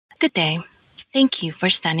Good day. Thank you for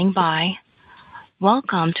standing by.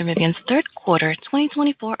 Welcome to Rivian's third quarter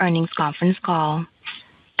 2024 earnings conference call.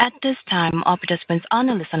 At this time, all participants are on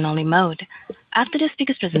a listen-only mode. After the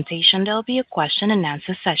speaker's presentation, there will be a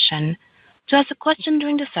question-and-answer session. To ask a question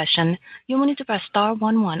during the session, you will need to press star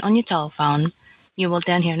 11 on your telephone. You will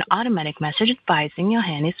then hear an automatic message advising your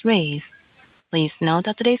hand is raised. Please note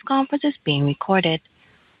that today's conference is being recorded.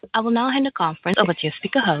 I will now hand the conference over to your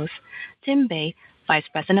speaker host, Tim Bei, Vice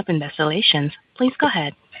President of Investor Relations. Please go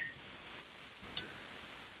ahead.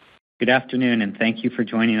 Good afternoon, and thank you for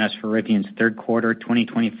joining us for Rivian's third quarter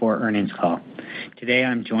 2024 earnings call. Today,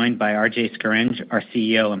 I'm joined by RJ Scaringe, our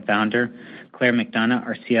CEO and founder, Claire McDonough,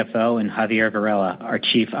 our CFO, and Javier Varela, our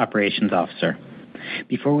Chief Operations Officer.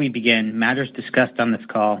 Before we begin, matters discussed on this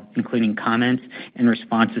call, including comments and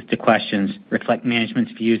responses to questions, reflect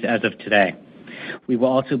management's views as of today. We will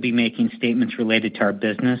also be making statements related to our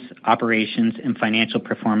business, operations, and financial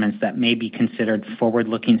performance that may be considered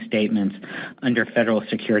forward-looking statements under federal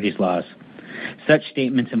securities laws. Such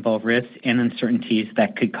statements involve risks and uncertainties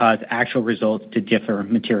that could cause actual results to differ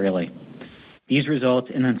materially. These results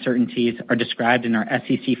and uncertainties are described in our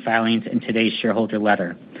SEC filings and today's shareholder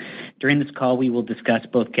letter. During this call, we will discuss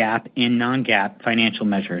both GAAP and non-GAAP financial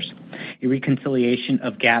measures. A reconciliation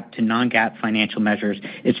of GAAP to non-GAAP financial measures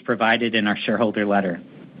is provided in our shareholder letter.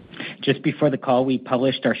 Just before the call, we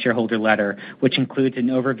published our shareholder letter, which includes an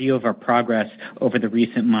overview of our progress over the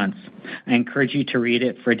recent months. I encourage you to read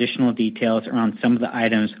it for additional details around some of the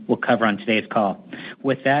items we'll cover on today's call.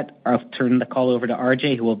 With that, I'll turn the call over to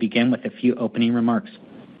RJ, who will begin with a few opening remarks.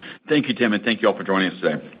 Thank you, Tim, and thank you all for joining us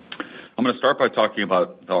today. I'm going to start by talking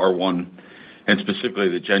about the R1 and specifically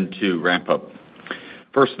the Gen 2 ramp-up.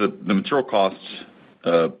 First, the material costs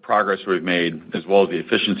progress we've made, as well as the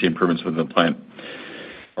efficiency improvements within the plant,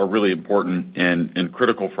 are really important and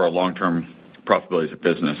critical for our long-term profitability as a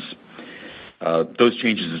business. Those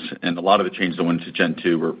changes and a lot of the changes that went into Gen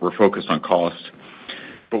 2 were focused on cost,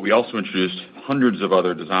 but we also introduced hundreds of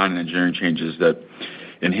other design and engineering changes that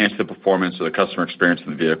enhance the performance of the customer experience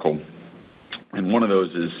in the vehicle. And one of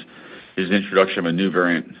those is the introduction of a new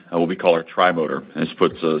variant, what we call our tri-motor. This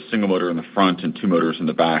puts a single motor in the front and two motors in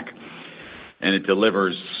the back, and it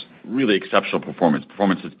delivers really exceptional performance.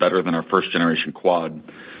 Performance that's better than our first-generation quad,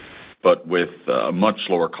 but with a much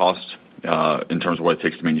lower cost in terms of what it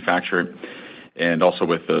takes to manufacture it, and also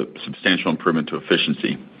with a substantial improvement to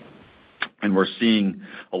efficiency. And we're seeing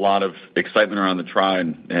a lot of excitement around the Tri,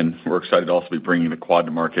 and we're excited to also be bringing the quad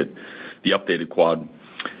to market, the updated quad,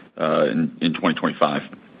 in 2025.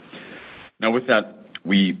 Now, with that,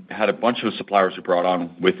 we had a bunch of suppliers who brought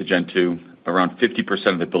on with the Gen 2. Around 50%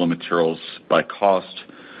 of the bill of materials by cost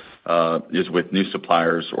is with new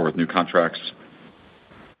suppliers or with new contracts.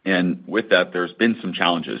 And with that, there's been some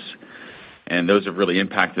challenges, and those have really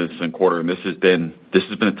impacted us in the quarter. And this has been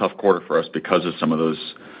a tough quarter for us because of some of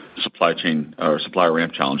those supply chain or supplier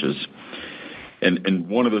ramp challenges. And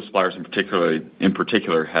one of those suppliers in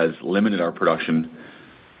particular has limited our production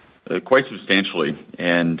quite substantially,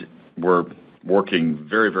 and we're working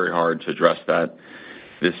very, very hard to address that.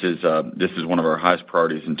 This is one of our highest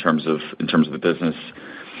priorities in terms of the business,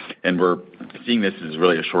 and we're seeing this as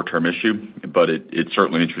really a short-term issue, but it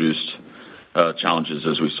certainly introduced challenges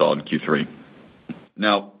as we saw in Q3.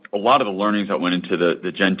 Now, a lot of the learnings that went into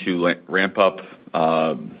the Gen 2 ramp-up,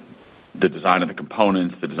 the design of the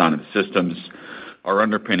components, the design of the systems, are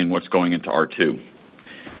underpinning what's going into R2.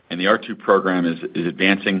 And the R2 program is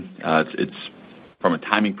advancing. It's from a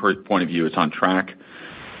timing point of view, it's on track,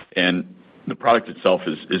 and the product itself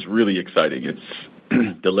is really exciting.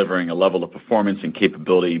 It's delivering a level of performance and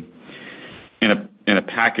capability in a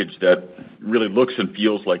package that really looks and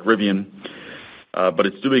feels like Rivian, but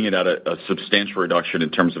it's doing it at a substantial reduction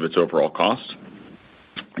in terms of its overall cost.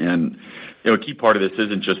 And a key part of this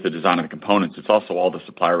isn't just the design of the components; it's also all the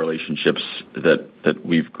supplier relationships that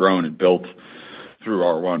we've grown and built through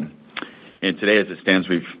R1. And today, as it stands,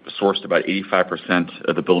 we've sourced about 85%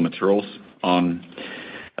 of the bill of materials on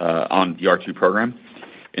the R2 program.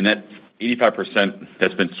 And that 85%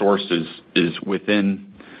 that's been sourced is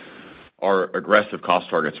within our aggressive cost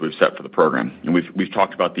targets we've set for the program. And we've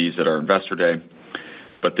talked about these at our Investor Day,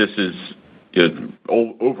 but this is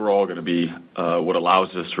overall going to be what allows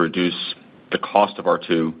us to reduce the cost of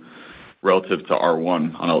R2 relative to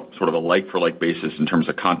R1 on a sort of a like-for-like basis in terms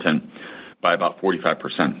of content by about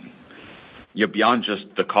 45%. Beyond just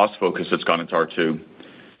the cost focus that's gone into R2,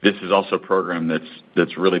 this is also a program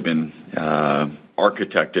that's really been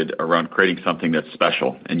architected around creating something that's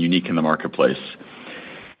special and unique in the marketplace.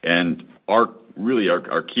 And our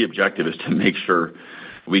key objective is to make sure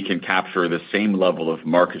we can capture the same level of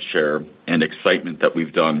market share and excitement that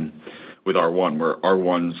we've done with R1, where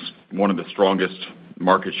R1's one of the strongest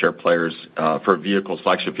market share players for vehicles,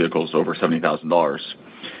 flagship vehicles over $70,000.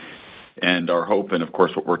 And our hope, and of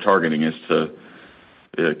course what we're targeting, is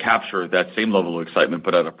to capture that same level of excitement,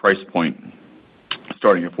 but at a price point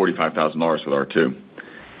starting at $45,000 with R2.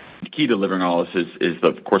 The key to delivering all this is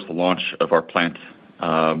of course, the launch of our plant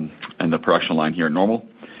and the production line here in Normal.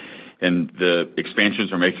 And the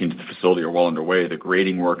expansions we're making to the facility are well underway. The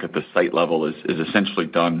grading work at the site level is essentially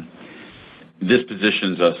done. This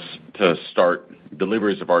positions us to start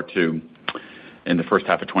deliveries of R2 in the first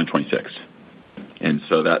half of 2026. And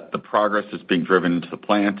so that the progress is being driven into the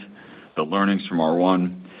plant, the learnings from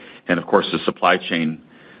R1, and of course the supply chain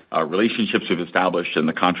relationships we've established and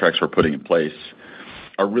the contracts we're putting in place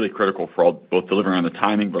are really critical for both delivering on the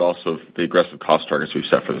timing, but also the aggressive cost targets we've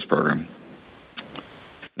set for this program.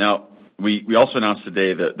 Now, we also announced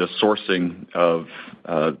today the sourcing of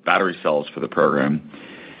battery cells for the program,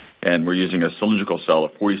 and we're using a cylindrical cell, a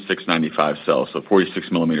 4695 cell, so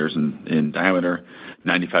 46 millimeters in diameter,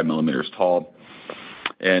 95 millimeters tall.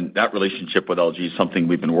 And that relationship with LG is something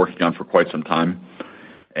we've been working on for quite some time.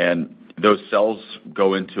 And those cells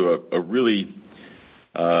go into a really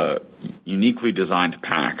uniquely designed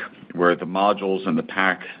pack, where the modules and the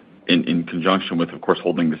pack, in conjunction with, of course,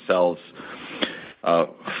 holding the cells,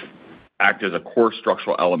 act as a core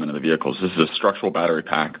structural element of the vehicles. This is a structural battery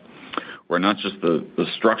pack, where not just the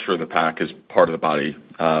structure of the pack is part of the body,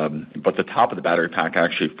 but the top of the battery pack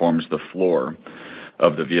actually forms the floor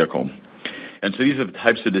of the vehicle. And so these are the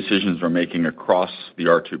types of decisions we're making across the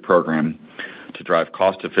R2 program to drive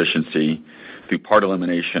cost efficiency through part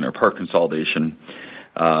elimination or part consolidation,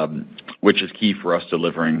 which is key for us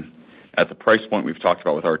delivering at the price point we've talked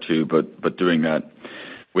about with R2, but doing that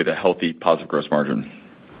with a healthy positive gross margin.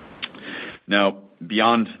 Now,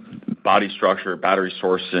 beyond body structure, battery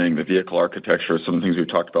sourcing, the vehicle architecture, some of the things we've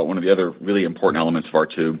talked about, one of the other really important elements of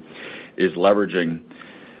R2 is leveraging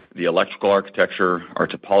the electrical architecture, our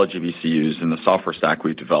topology of ECUs, and the software stack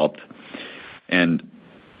we've developed, and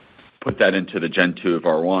put that into the Gen 2 of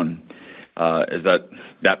R1, as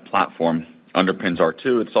that platform underpins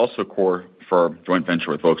R2. It's also core for our joint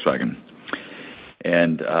venture with Volkswagen.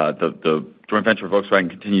 And the joint venture with Volkswagen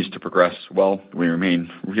continues to progress well. We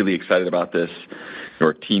remain really excited about this.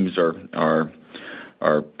 Our teams are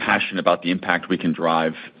passionate about the impact we can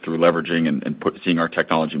drive through leveraging and seeing our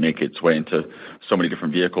technology make its way into so many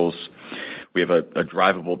different vehicles. We have a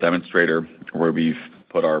drivable demonstrator where we've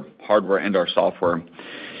put our hardware and our software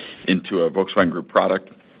into a Volkswagen Group product.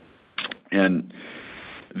 And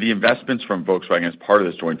the investments from Volkswagen as part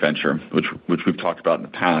of this joint venture, which we've talked about in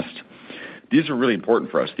the past, these are really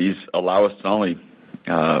important for us. These allow us to not only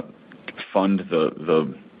fund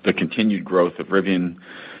the continued growth of Rivian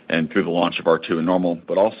and through the launch of R2 and Normal,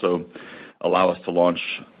 but also allow us to launch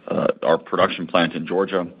our production plant in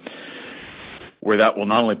Georgia, where that will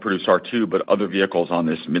not only produce R2, but other vehicles on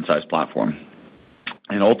this midsize platform.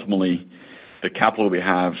 And ultimately, the capital we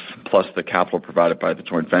have, plus the capital provided by the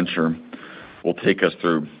joint venture, will take us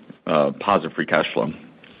through positive free cash flow.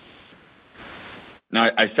 Now,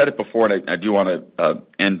 I said it before, and I do want to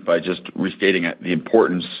end by just restating the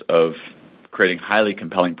importance of creating highly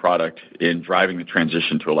compelling product in driving the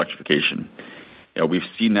transition to electrification. You know, we've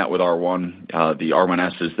seen that with R1. The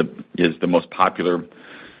R1S is the most popular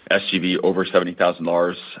SUV over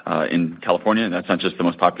 $70,000 in California, and that's not just the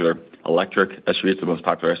most popular electric SUV, it's the most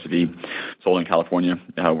popular SUV sold in California.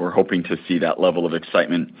 We're hoping to see that level of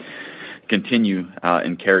excitement continue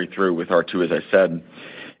and carry through with R2, as I said.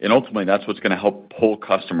 And ultimately, that's what's going to help pull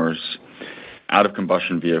customers out of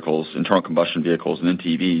combustion vehicles, internal combustion vehicles, and into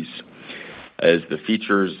EVs, as the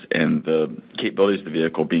features and the capabilities of the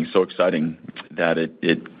vehicle being so exciting that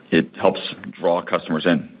it helps draw customers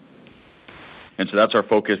in. And so that's our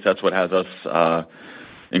focus. That's what has us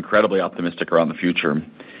incredibly optimistic around the future.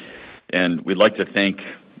 And we'd like to thank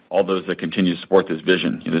all those that continue to support this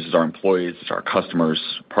vision. This is our employees, it's our customers,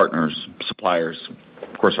 partners, suppliers,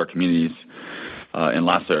 of course, our communities, and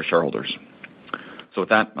lastly, our shareholders. So with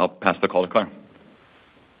that, I'll pass the call to Claire.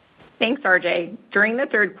 Thanks, RJ. During the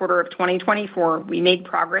third quarter of 2024, we made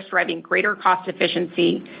progress driving greater cost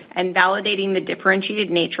efficiency and validating the differentiated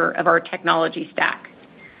nature of our technology stack.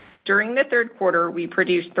 During the third quarter, we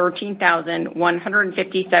produced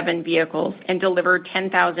 13,157 vehicles and delivered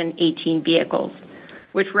 10,018 vehicles,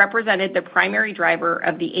 which represented the primary driver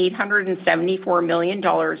of the $874 million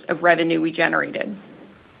of revenue we generated.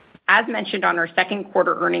 As mentioned on our second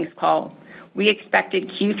quarter earnings call, we expected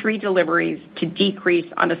Q3 deliveries to decrease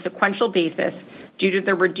on a sequential basis due to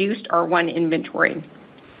the reduced R1 inventory.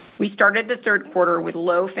 We started the third quarter with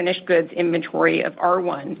low finished goods inventory of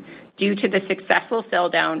R1 due to the successful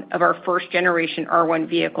sell-down of our first-generation R1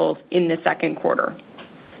 vehicles in the second quarter.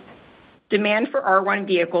 Demand for R1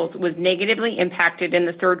 vehicles was negatively impacted in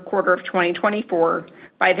the third quarter of 2024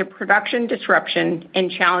 by the production disruption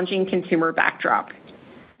and challenging consumer backdrop.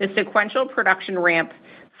 The sequential production ramp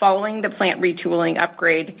following the plant retooling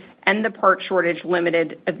upgrade and the part shortage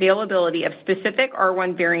limited availability of specific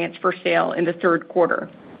R1 variants for sale in the third quarter.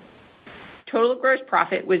 Total gross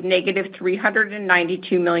profit was negative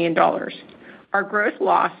 $392 million. Our gross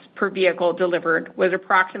loss per vehicle delivered was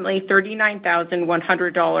approximately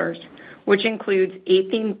 $39,100, which includes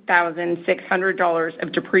 $18,600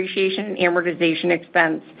 of depreciation and amortization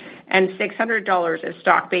expense and $600 of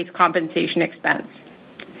stock-based compensation expense.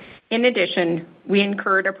 In addition, we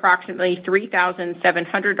incurred approximately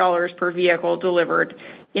 $3,700 per vehicle delivered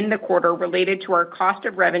in the quarter related to our cost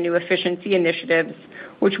of revenue efficiency initiatives,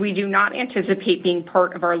 which we do not anticipate being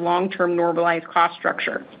part of our long-term normalized cost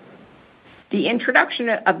structure. The introduction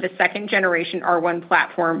of the second-generation R1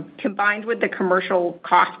 platform, combined with the commercial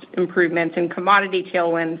cost improvements and commodity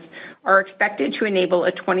tailwinds, are expected to enable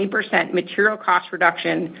a 20% material cost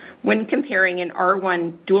reduction when comparing an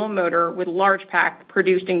R1 dual motor with large pack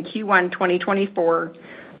produced in Q1 2024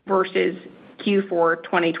 versus Q4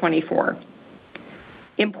 2024.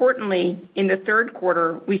 Importantly, in the third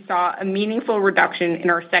quarter, we saw a meaningful reduction in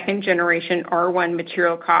our second-generation R1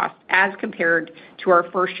 material cost as compared to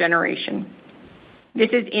our first generation.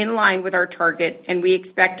 This is in line with our target, and we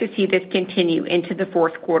expect to see this continue into the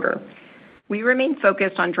fourth quarter. We remain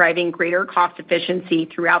focused on driving greater cost efficiency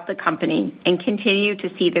throughout the company and continue to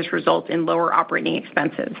see this result in lower operating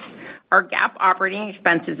expenses. Our GAAP operating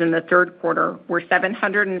expenses in the third quarter were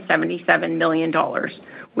 $777 million,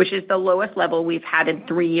 which is the lowest level we've had in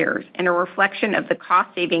 3 years and a reflection of the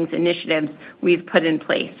cost savings initiatives we've put in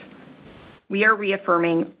place. We are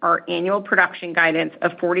reaffirming our annual production guidance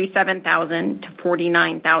of 47,000 to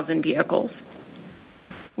 49,000 vehicles.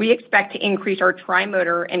 We expect to increase our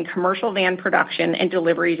tri-motor and commercial van production and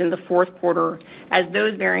deliveries in the fourth quarter as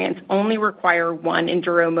those variants only require one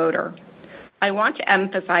enduro motor. I want to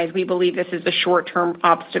emphasize we believe this is a short-term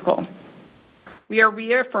obstacle. We are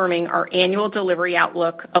reaffirming our annual delivery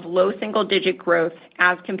outlook of low single-digit growth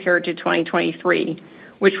as compared to 2023,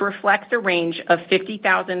 which reflects a range of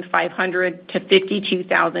 50,500 to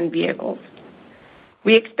 52,000 vehicles.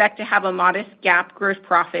 We expect to have a modest GAAP gross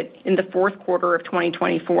profit in the fourth quarter of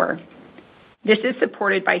 2024. This is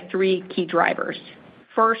supported by 3 key drivers.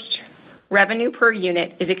 First, revenue per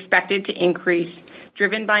unit is expected to increase,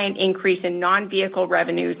 driven by an increase in non-vehicle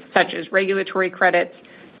revenues such as regulatory credits,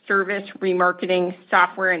 service, remarketing,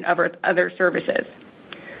 software, and other services.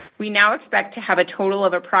 We now expect to have a total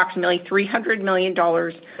of approximately $300 million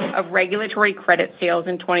of regulatory credit sales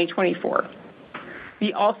in 2024.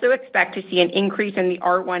 We also expect to see an increase in the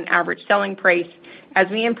R1 average selling price as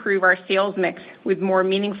we improve our sales mix with more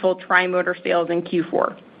meaningful tri-motor sales in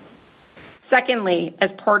Q4. Secondly,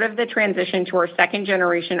 as part of the transition to our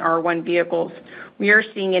second-generation R1 vehicles, we are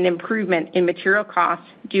seeing an improvement in material costs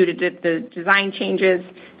due to the design changes,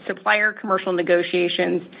 supplier commercial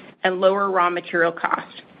negotiations, and lower raw material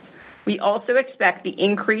costs. We also expect the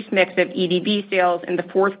increased mix of EDV sales in the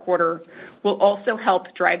fourth quarter will also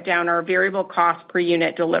help drive down our variable cost per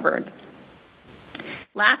unit delivered.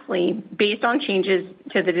 Lastly, based on changes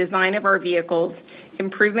to the design of our vehicles,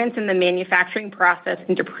 improvements in the manufacturing process,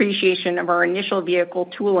 and depreciation of our initial vehicle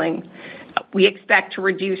tooling, we expect to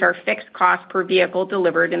reduce our fixed cost per vehicle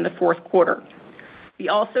delivered in the fourth quarter. We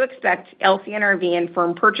also expect LCNRV and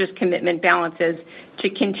firm purchase commitment balances to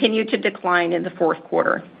continue to decline in the fourth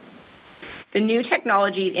quarter. The new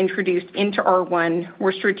technologies introduced into R1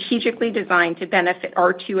 were strategically designed to benefit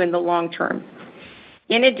R2 in the long term.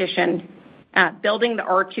 In addition, building the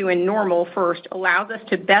R2 in normal first allows us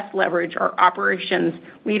to best leverage our operations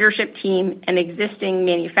leadership team and existing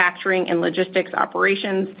manufacturing and logistics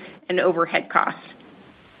operations and overhead costs.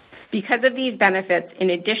 Because of these benefits, in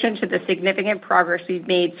addition to the significant progress we've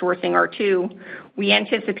made sourcing R2, we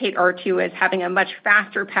anticipate R2 as having a much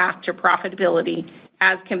faster path to profitability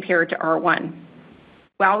as compared to R1.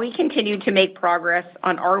 While we continue to make progress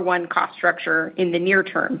on R1 cost structure in the near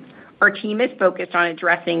term, our team is focused on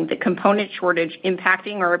addressing the component shortage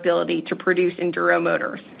impacting our ability to produce enduro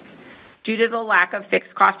motors. Due to the lack of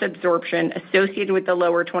fixed cost absorption associated with the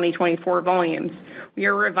lower 2024 volumes, we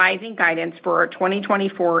are revising guidance for our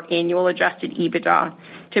 2024 annual adjusted EBITDA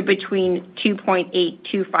to between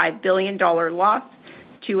 $2.825 billion loss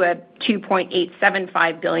to a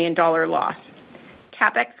 $2.875 billion loss.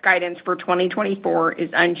 CapEx guidance for 2024 is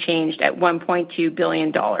unchanged at $1.2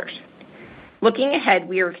 billion. Looking ahead,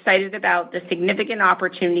 we are excited about the significant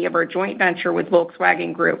opportunity of our joint venture with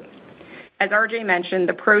Volkswagen Group. As RJ mentioned,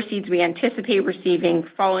 the proceeds we anticipate receiving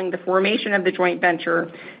following the formation of the joint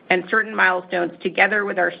venture and certain milestones, together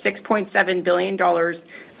with our $6.7 billion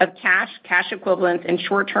of cash equivalents, and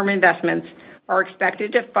short-term investments, are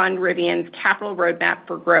expected to fund Rivian's capital roadmap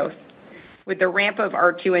for growth, with the ramp of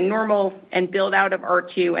R2 in Normal and build-out of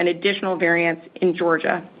R2 and additional variants in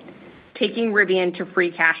Georgia, taking Rivian to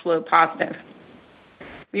free cash flow positive.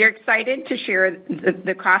 We are excited to share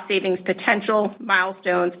the cost savings potential,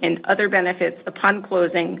 milestones, and other benefits upon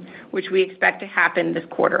closing, which we expect to happen this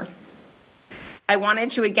quarter. I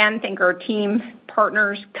wanted to again thank our team,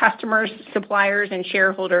 partners, customers, suppliers, and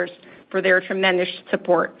shareholders for their tremendous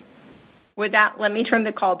support. With that, let me turn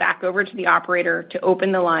the call back over to the operator to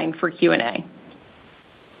open the line for Q&A.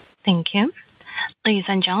 Thank you. Ladies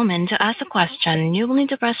and gentlemen, to ask a question, you will need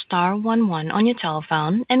to press star 11 on your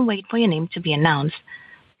telephone and wait for your name to be announced.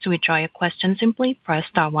 To withdraw your question, simply press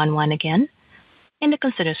star 11 again. In the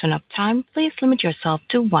consideration of time, please limit yourself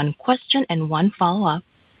to one question and one follow-up.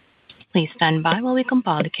 Please stand by while we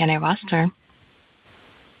compile the Q&A roster.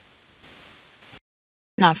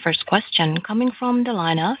 Now, first question coming from the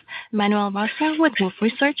line of Emmanuel Rosner with Wolfe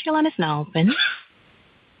Research. Your line is now open.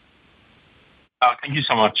 Thank you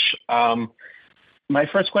so much. My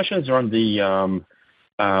first question is around the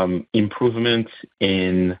improvement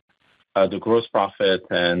in the gross profit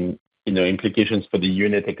and implications for the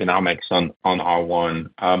unit economics on R1.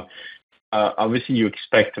 Obviously, you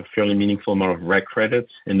expect a fairly meaningful amount of reg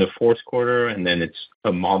credits in the fourth quarter, and then it's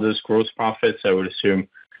a modest gross profit. So I would assume,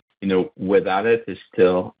 without it, it's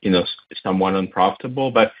still, somewhat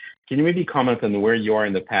unprofitable. But can you maybe comment on where you are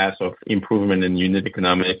in the path of improvement in unit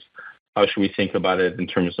economics? How should we think about it in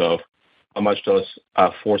terms of how much does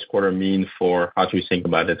fourth quarter mean for how do we think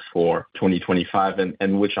about it for 2025,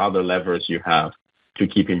 and which other levers you have to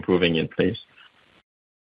keep improving in place?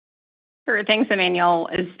 Sure. Thanks, Emmanuel.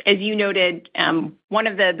 As you noted, one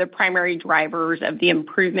of the primary drivers of the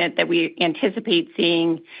improvement that we anticipate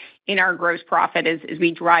seeing in our gross profit as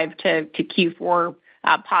we drive to Q4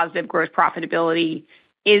 positive gross profitability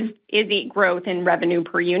is the growth in revenue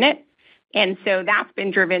per unit. And so that's been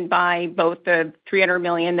driven by both the $300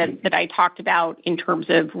 million that I talked about in terms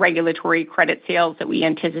of regulatory credit sales that we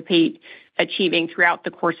anticipate achieving throughout the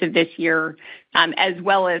course of this year, as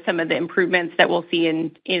well as some of the improvements that we'll see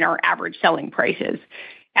in our average selling prices.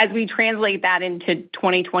 As we translate that into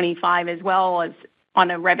 2025, as well as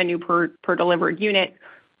on a revenue per delivered unit,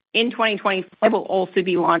 in 2025, we'll also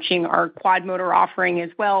be launching our quad motor offering as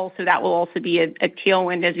well. So that will also be a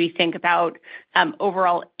tailwind as we think about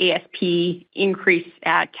overall ASP increase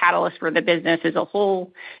catalyst for the business as a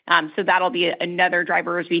whole. So that'll be another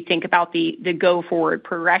driver as we think about the go-forward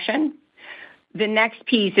progression. The next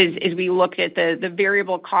piece is we looked at the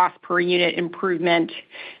variable cost per unit improvement.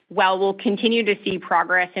 While we'll continue to see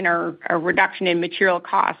progress in our reduction in material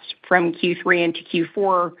costs from Q3 into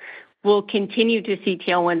Q4, we'll continue to see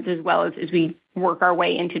tailwinds as well as we work our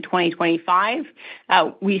way into 2025.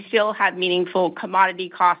 We still have meaningful commodity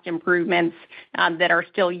cost improvements that are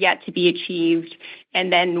still yet to be achieved.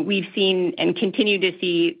 And then we've seen and continue to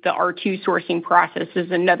see the R2 sourcing process as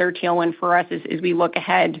another tailwind for us as we look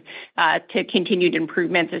ahead to continued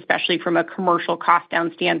improvements, especially from a commercial cost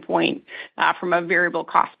down standpoint, from a variable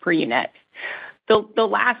cost per unit. The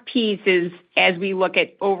last piece is as we look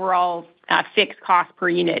at overall fixed cost per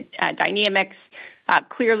unit dynamics.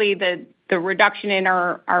 Clearly, the reduction in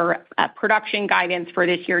our production guidance for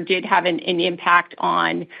this year did have an impact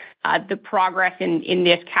on the progress in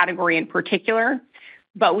this category in particular.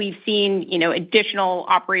 But we've seen additional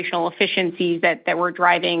operational efficiencies that we're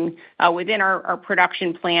driving within our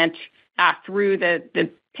production plant through the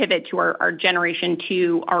pivot to our Generation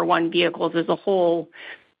 2 R1 vehicles as a whole.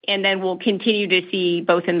 And then we'll continue to see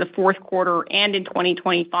both in the fourth quarter and in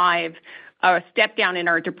 2025 a step down in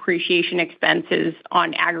our depreciation expenses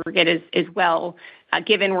on aggregate as well,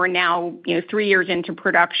 given we're now 3 years into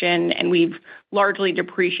production and we've largely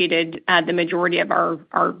depreciated the majority of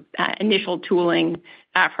our initial tooling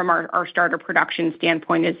from our starter production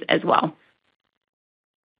standpoint as well.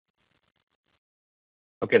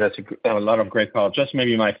 Okay, that's a lot of great call. Just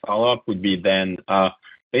maybe my follow-up would be then,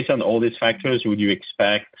 based on all these factors, would you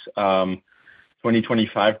expect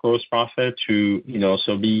 2025 gross profit to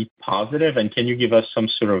also be positive? And can you give us some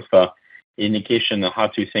sort of indication of how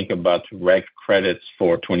to think about reg credits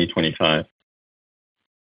for 2025?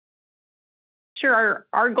 Sure.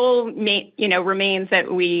 Our goal remains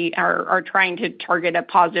that we are trying to target a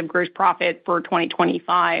positive gross profit for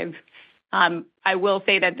 2025. I will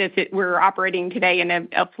say that we're operating today in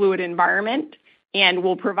a fluid environment. and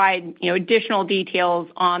we'll provide additional details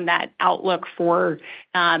on that outlook for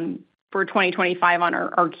 2025 on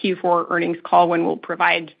our Q4 earnings call when we'll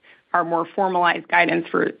provide our more formalized guidance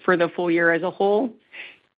for the full year as a whole.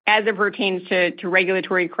 As it pertains to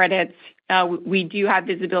regulatory credits, we do have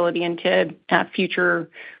visibility into future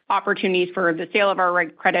opportunities for the sale of our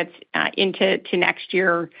reg credits into next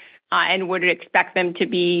year, and would expect them to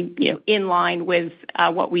be in line with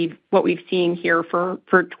what we've seen here for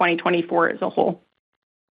 2024 as a whole.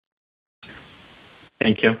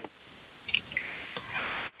 Thank you.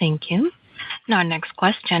 Thank you. And our next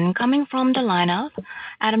question coming from the line of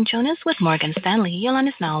Adam Jonas with Morgan Stanley. Your line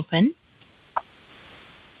is now open.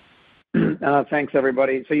 Thanks,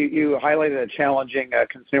 everybody. So you highlighted a challenging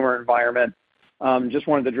consumer environment. Just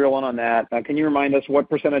wanted to drill in on that. Can you remind us what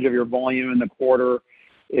percentage of your volume in the quarter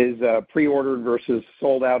is pre-ordered versus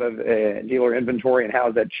sold out of dealer inventory, and how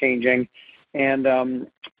is that changing? And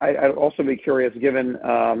I'd also be curious, given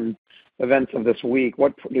events of this week,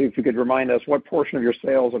 if you could remind us what portion of your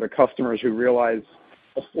sales are to customers who realize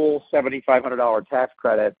a full $7,500 tax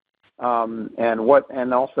credit,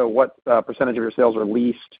 and also what percentage of your sales are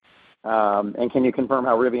leased? And can you confirm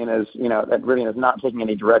how Rivian that Rivian is not taking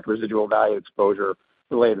any direct residual value exposure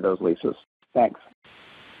related to those leases? Thanks.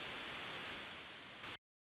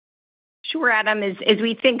 Sure, Adam. As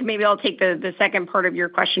we think, maybe I'll take the second part of your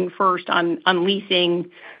question first on leasing.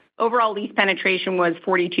 Overall lease penetration was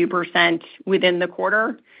 42% within the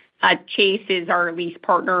quarter. Chase is our lease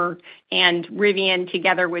partner, and Rivian,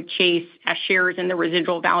 together with Chase, shares in the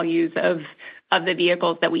residual values of the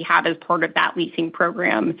vehicles that we have as part of that leasing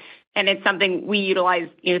program. And it's something we utilize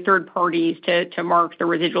third parties to mark the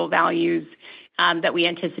residual values that we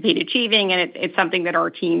anticipate achieving, and it's something that our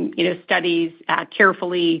team studies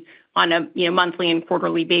carefully on a monthly and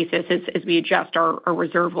quarterly basis as we adjust our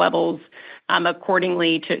reserve levels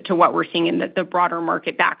accordingly to what we're seeing in the broader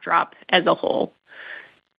market backdrop as a whole.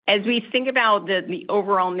 As we think about the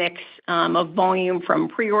overall mix of volume from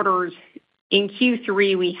pre-orders, in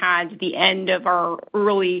Q3 we had the end of our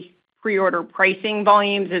early pre-order pricing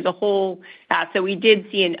volumes as a whole. So we did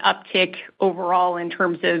see an uptick overall in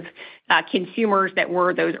terms of consumers that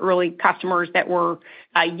were those early customers that were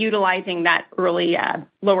utilizing that early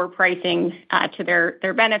lower pricing to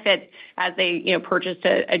their benefit as they purchased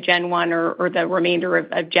a Gen 1 or the remainder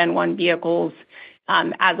of Gen 1 vehicles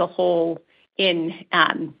as a whole in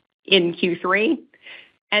Q3.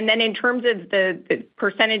 And then in terms of the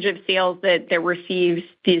percentage of sales that receives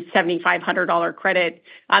the $7,500 credit,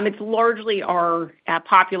 it's largely our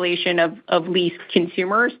population of leased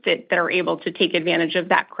consumers that are able to take advantage of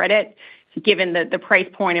that credit, given the price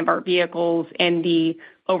point of our vehicles and the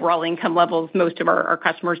overall income levels. Most of our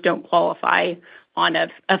customers don't qualify on a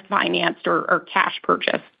financed or cash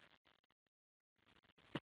purchase.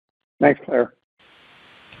 Thanks, Claire.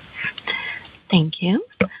 Thank you.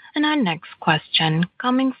 And our next question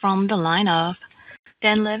coming from the line of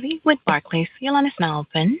Dan Levy with Barclays. Your line is now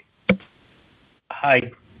open.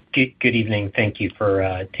 Hi. Good evening. Thank you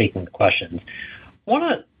for taking the questions. I want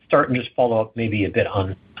to start and just follow up maybe a bit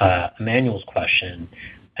on Emmanuel's question.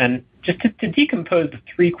 And just to decompose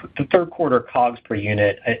the third quarter COGS per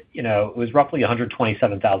unit, it was roughly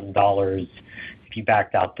 $127,000 if you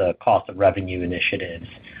backed out the cost of revenue initiatives.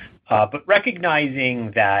 But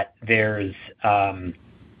recognizing that there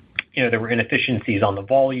were inefficiencies on the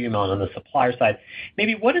volume, on the supplier side,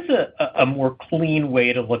 maybe what is a more clean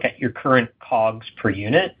way to look at your current COGS per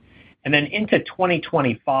unit? And then into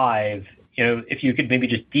 2025, if you could maybe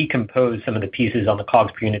just decompose some of the pieces on the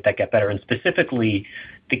COGS per unit that get better, and specifically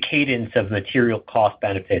the cadence of material cost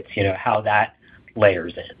benefits, how that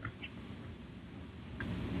layers in.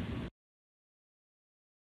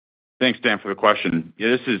 Thanks, Dan, for the question. Yeah,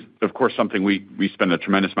 this is, of course, something we spend a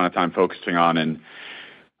tremendous amount of time focusing on. And,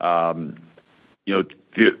 the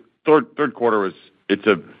third quarter it's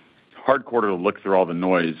a hard quarter to look through all the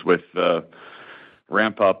noise with the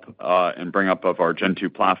ramp up and bring up of our Gen 2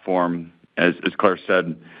 platform. As Claire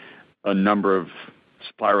said, a number of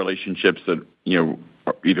supply relationships that,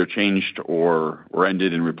 either changed or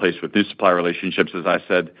ended and replaced with new supply relationships. As I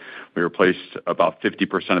said, we replaced about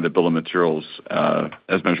 50% of the bill of materials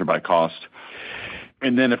as measured by cost.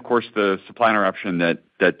 And then, of course, the supply interruption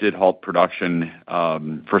that did halt production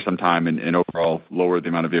for some time and overall lowered the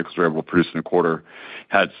amount of vehicles we were able to produce in a quarter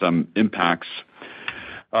had some impacts.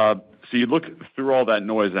 So you look through all that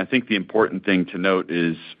noise, and I think the important thing to note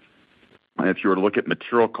is if you were to look at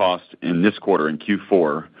material costs in this quarter, in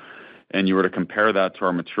Q4, and you were to compare that to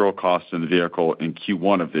our material costs in the vehicle in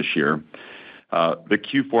Q1 of this year, the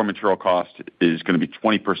Q4 material cost is going to be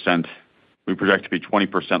 20%. We project to be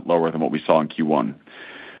 20% lower than what we saw in Q1.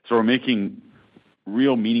 So we're making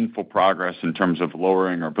real meaningful progress in terms of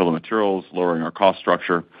lowering our bill of materials, lowering our cost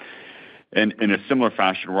structure. And in a similar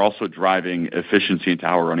fashion, we're also driving efficiency into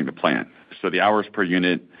how we're running the plant. So the hours per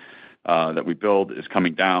unit that we build is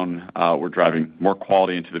coming down. We're driving more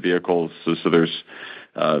quality into the vehicles. So there's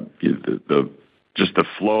just the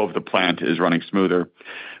flow of the plant is running smoother.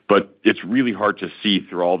 But it's really hard to see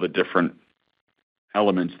through all the different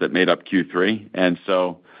elements that made up Q3. And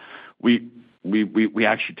so we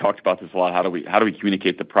actually talked about this a lot. How do we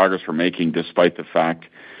communicate the progress we're making despite the fact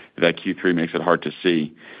that Q3 makes it hard to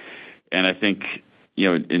see? And I think,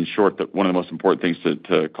 in short, that one of the most important things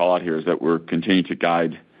to call out here is that we're continuing to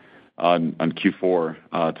guide on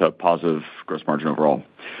Q4 to a positive gross margin overall.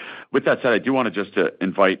 With that said, I do want to just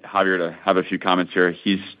invite Javier to have a few comments here.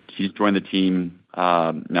 He's joined the team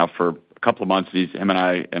now for a couple of months. Him and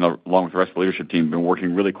I, and along with the rest of the leadership team, have been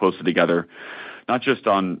working really closely together, not just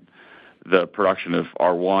on the production of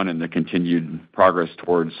R1 and the continued progress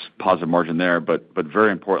towards positive margin there, but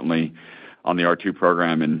very importantly on the R2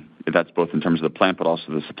 program, and that's both in terms of the plant but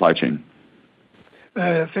also the supply chain.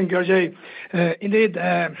 Thank you, RJ. Indeed,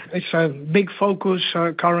 it's a big focus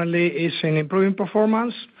currently is in improving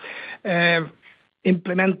performance,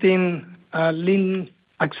 implementing lean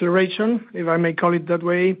acceleration, if I may call it that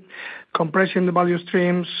way, compressing the value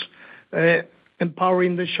streams,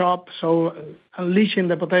 empowering the shop, so unleashing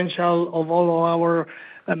the potential of all of our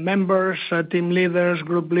members, team leaders,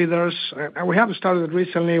 group leaders. And we have started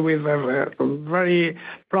recently with very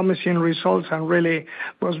promising results, and really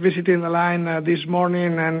was visiting the line this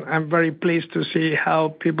morning, and I'm very pleased to see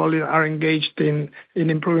how people are engaged in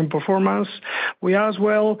improving performance. We are as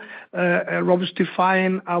well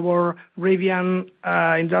robustifying our Rivian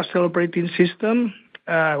industrial operating system,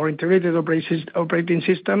 or integrated operating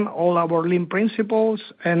system, all our lean principles,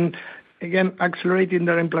 and again, accelerating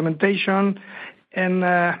their implementation. And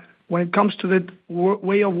when it comes to the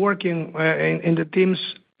way of working in the teams,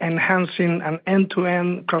 enhancing an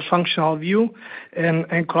end-to-end cross-functional view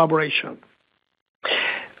and collaboration.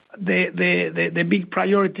 The big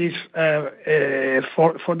priorities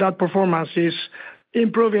for that performance is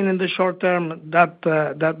improving in the short term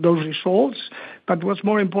those results. But what's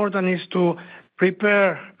more important is to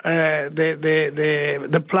prepare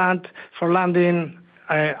the plant for landing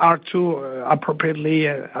R2 appropriately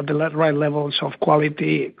at the right levels of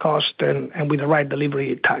quality, cost, and with the right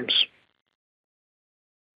delivery times.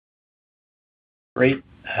 Great.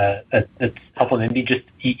 That's helpful. Maybe just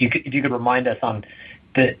if you could remind us on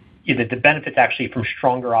the benefits actually from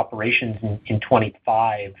stronger operations in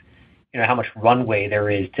 25, how much runway there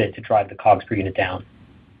is to drive the COGS per unit down.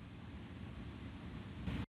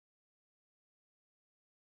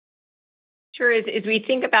 Sure. As we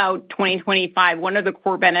think about 2025, one of the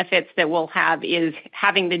core benefits that we'll have is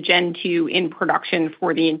having the Gen 2 in production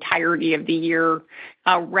for the entirety of the year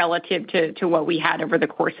relative to what we had over the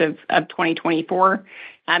course of 2024.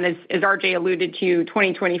 As RJ alluded to,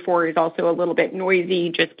 2024 is also a little bit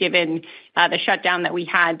noisy, just given the shutdown that we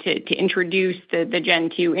had to introduce the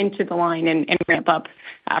Gen 2 into the line and ramp up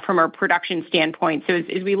from a production standpoint. So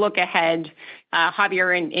as we look ahead,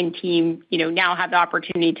 Javier and team, now have the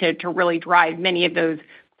opportunity to really drive many of those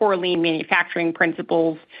core lean manufacturing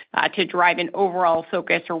principles to drive an overall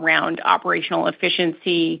focus around operational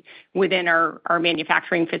efficiency within our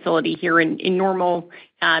manufacturing facility here in Normal,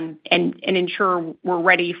 and ensure we're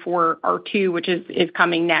ready for R2, which is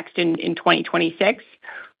coming next in 2026.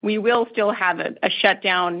 We will still have a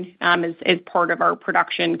shutdown as part of our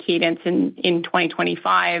production cadence in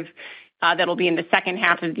 2025. That'll be in the second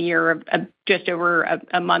half of the year of just over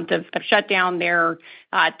a month of shutdown there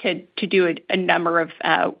to do a number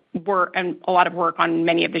of work and a lot of work on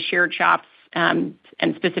many of the shared shops, and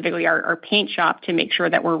specifically our paint shop, to make sure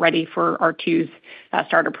that we're ready for R2's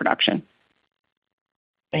start of production.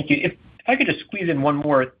 Thank you. If I could just squeeze in one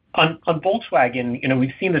more. On Volkswagen,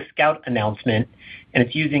 we've seen the Scout announcement, and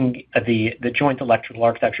it's using the joint electrical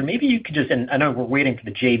architecture. Maybe you could just, and I know we're waiting for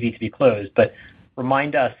the JV to be closed, but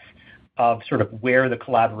remind us of sort of where the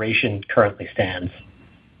collaboration currently stands.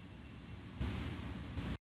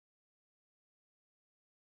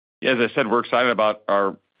 Yeah, as I said, we're excited about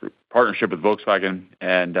our partnership with Volkswagen,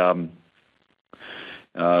 and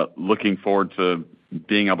looking forward to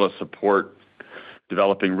being able to support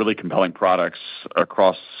developing really compelling products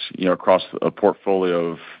across a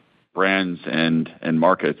portfolio of brands and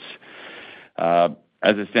markets.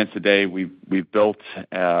 As it stands today, we've built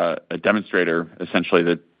a demonstrator essentially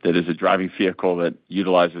that is a driving vehicle that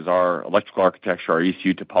utilizes our electrical architecture, our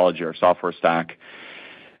ECU topology, our software stack,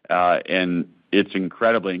 and it's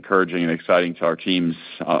incredibly encouraging and exciting to our teams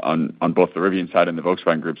on both the Rivian side and the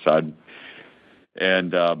Volkswagen Group side.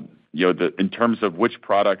 And in terms of which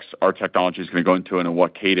products our technology is going to go into and in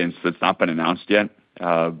what cadence, that's not been announced yet.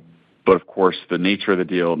 But of course, the nature of the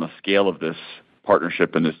deal and the scale of this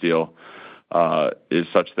partnership and this deal is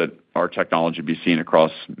such that our technology be seen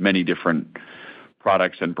across many different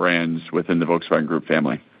products and brands within the Volkswagen Group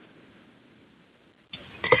family.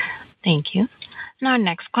 Thank you. And our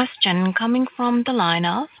next question coming from the line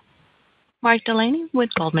of Mark Delaney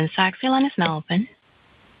with Goldman Sachs. Your line is now open.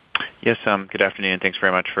 Yes, good afternoon. Thanks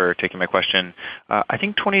very much for taking my question. I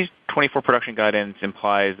think 2024 production guidance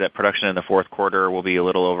implies that production in the fourth quarter will be a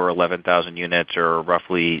little over 11,000 units or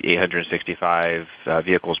roughly 865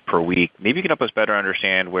 vehicles per week. Maybe you can help us better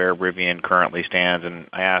understand where Rivian currently stands, and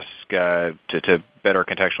I ask to better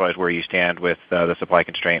contextualize where you stand with the supply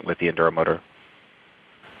constraint with the Enduro motor.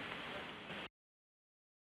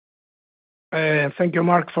 Thank you,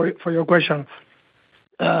 Mark, for your question.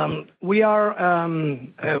 We are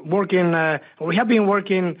working. We have been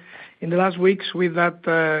working in the last weeks with that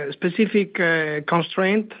specific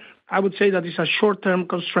constraint. I would say that it's a short-term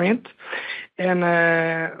constraint, and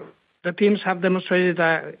the teams have demonstrated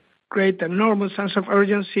a great, enormous sense of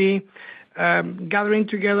urgency, gathering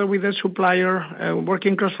together with the supplier,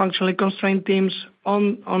 working cross-functionally constrained teams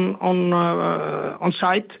on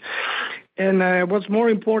site. And what's more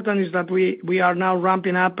important is that we are now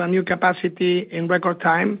ramping up a new capacity in record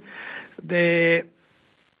time. The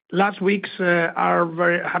last weeks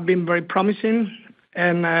have been very promising,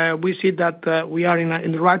 and we see that we are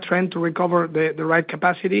in the right trend to recover the right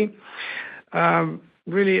capacity.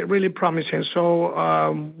 Really promising.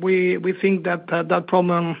 So we think that that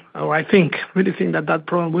problem, or I really think that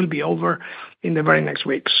problem will be over in the very next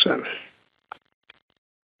weeks.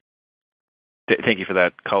 Thank you for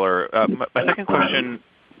that color. My second question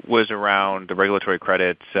was around the regulatory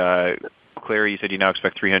credits. Claire, you said you now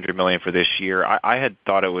expect $300 million for this year. I had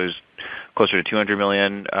thought it was closer to $200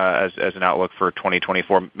 million as an outlook for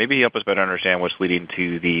 2024. Maybe help us better understand what's leading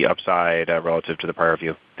to the upside relative to the prior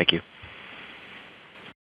view. Thank you.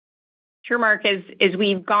 Sure, Mark. As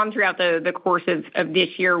we've gone throughout the course of this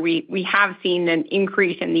year, we have seen an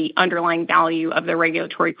increase in the underlying value of the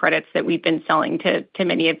regulatory credits that we've been selling to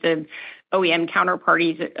many of the OEM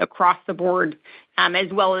counterparties across the board, as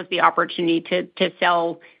well as the opportunity to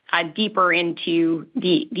sell deeper into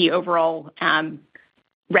the overall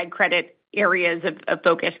red credit areas of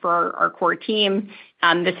focus for our core team.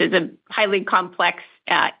 This is a highly complex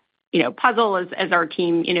puzzle as our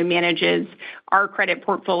team manages our credit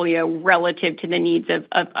portfolio relative to the needs of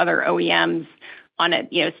other OEMs on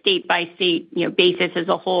a state by state basis as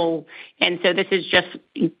a whole. And so this is just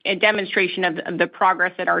a demonstration of the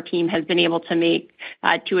progress that our team has been able to make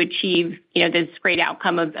to achieve this great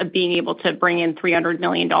outcome of being able to bring in $300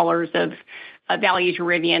 million of value to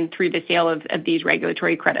Rivian through the sale of these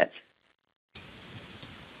regulatory credits.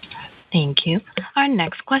 Thank you. Our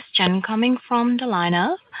next question coming from the line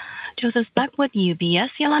of Joseph Spak with UBS.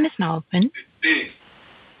 Your line is now open.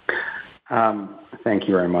 Thank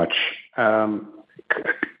you very much.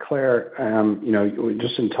 Claire,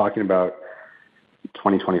 just in talking about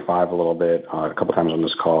 2025 a little bit, a couple times on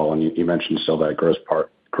this call, and you mentioned still that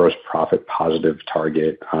gross profit positive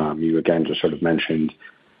target. You again just sort of mentioned,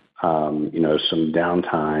 some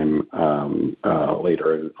downtime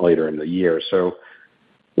later in the year. So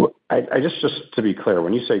I just to be clear,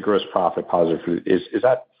 when you say gross profit positive, is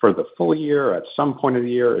that for the full year at some point of the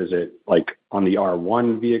year? Is it like on the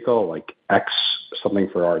R1 vehicle, like X something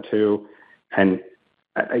for R2? And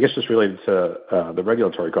I guess just related to the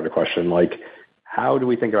regulatory credit question, like how do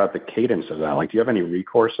we think about the cadence of that? Like, do you have any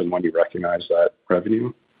recourse and when you recognize that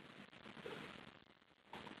revenue?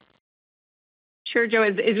 Sure, Joe.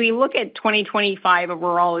 As we look at 2025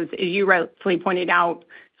 overall, as you rightfully pointed out,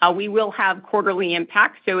 we will have quarterly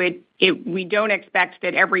impacts. So we don't expect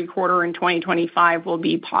that every quarter in 2025 will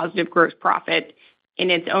be positive gross profit in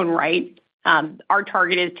its own right. Our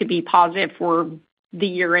target is to be positive for the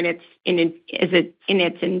year in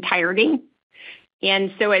its entirety.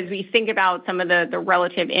 And so as we think about some of the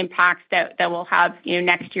relative impacts that we'll have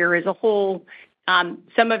next year as a whole,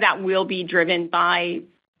 some of that will be driven by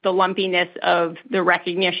the lumpiness of the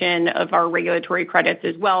recognition of our regulatory credits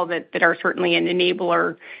as well, that are certainly an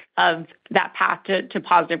enabler of that path to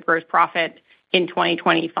positive gross profit in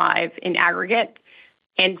 2025 in aggregate.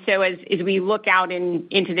 And so as we look out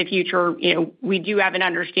into the future, we do have an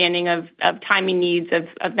understanding of timing needs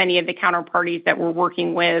of many of the counterparties that we're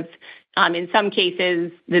working with. In some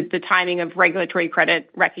cases, the timing of regulatory credit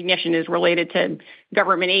recognition is related to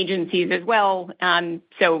government agencies as well.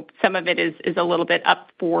 So some of it is a little bit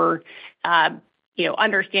up for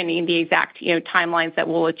understanding the exact timelines that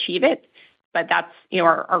will achieve it. but that's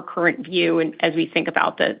our current view, and as we think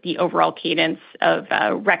about the overall cadence of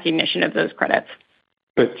recognition of those credits.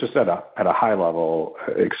 But just at a high level,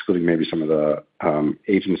 excluding maybe some of the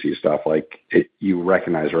agency stuff, you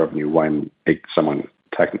recognize revenue when someone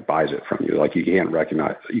buys it from you. Like you can't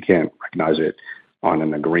recognize it on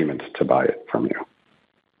an agreement to buy it from you.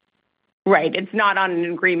 Right. It's not on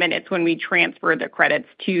an agreement. It's when we transfer the credits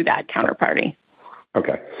to that counterparty.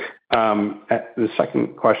 Okay. The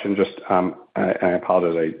second question, just I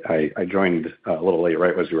apologize. I joined a little late,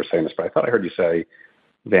 right, as you were saying this, but I thought I heard you say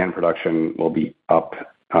van production will be up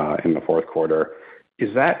in the fourth quarter.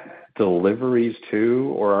 Is that deliveries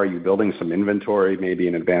too, or are you building some inventory maybe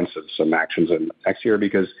in advance of some actions in next year?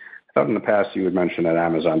 Because I thought in the past you had mentioned that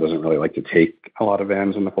Amazon doesn't really like to take a lot of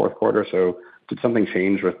vans in the fourth quarter. So did something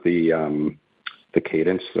change with the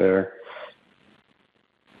cadence there?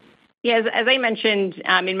 Yeah, as I mentioned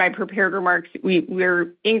in my prepared remarks,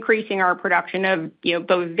 we're increasing our production of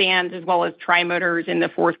both vans as well as tri-motors in the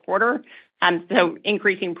fourth quarter. So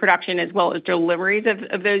increasing production as well as deliveries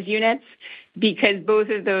of those units, because both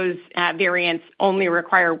of those variants only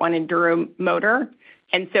require one enduro motor.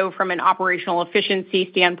 And so from an operational efficiency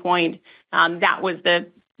standpoint, that was the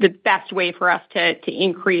best way for us to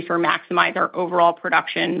increase or maximize our overall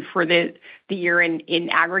production for the year in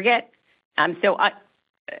aggregate. So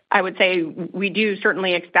I would say we do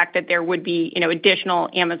certainly expect that there would be additional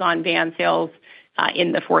Amazon van sales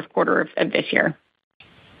in the fourth quarter of this year.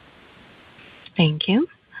 Thank you.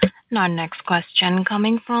 And our next question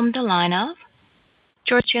coming from the line of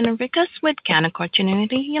George Gianarikas with Canaccord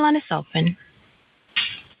Genuity. Your line is open.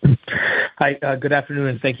 Hi, good afternoon,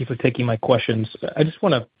 and thank you for taking my questions. I just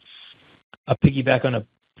want to piggyback on a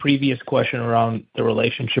previous question around the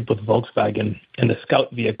relationship with Volkswagen and the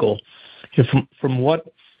Scout vehicle. From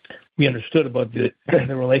what we understood about the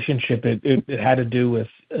relationship, it had to do with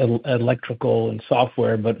electrical and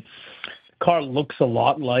software, but the car looks a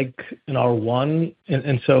lot like an R1.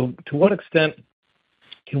 And so to what extent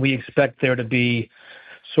can we expect there to be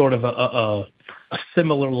sort of a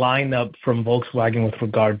similar lineup from Volkswagen with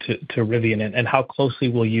regard to Rivian, and how closely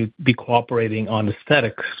will you be cooperating on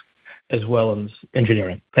aesthetics as well as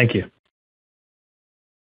engineering? Thank you.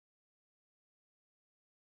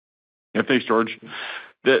 Yeah, thanks, George.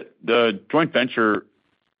 The joint venture,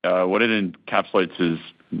 what it encapsulates is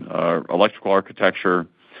our electrical architecture,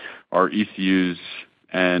 our ECUs,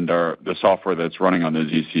 and the software that's running on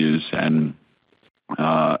those ECUs. And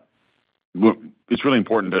it's really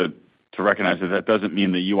important to recognize that doesn't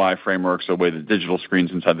mean the UI frameworks, the way the digital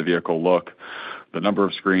screens inside the vehicle look, the number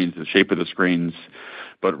of screens, the shape of the screens,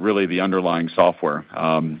 but really the underlying software.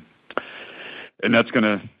 And that's going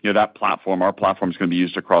to, that platform, our platform is going to be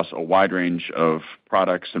used across a wide range of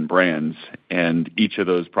products and brands. And each of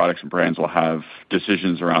those products and brands will have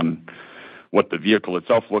decisions around what the vehicle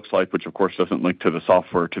itself looks like, which of course doesn't link to the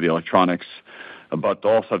software, to the electronics, but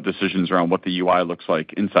they'll also have decisions around what the UI looks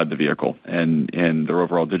like inside the vehicle and their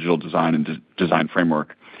overall digital design and design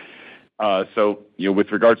framework. So,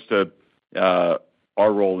 with regards to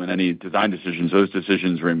our role in any design decisions, those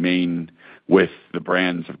decisions remain with the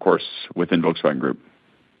brands, of course, within Volkswagen Group.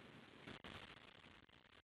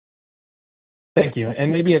 Thank you.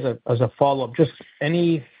 And maybe as a follow-up, just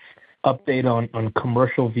any update on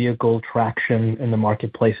commercial vehicle traction in the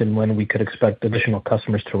marketplace and when we could expect additional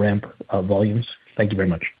customers to ramp volumes? Thank you very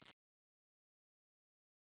much.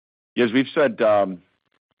 As we've said for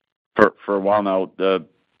a while now, the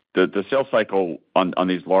sales cycle on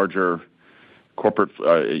these larger corporate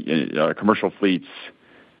commercial fleets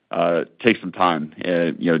takes some time.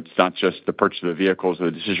 It's not just the purchase of the vehicles or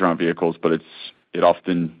the decision around vehicles, but it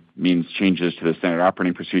often means changes to the standard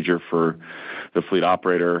operating procedure for the fleet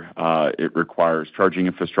operator. It requires charging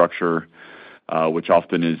infrastructure, which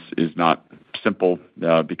often is not simple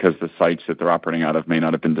because the sites that they're operating out of may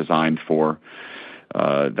not have been designed for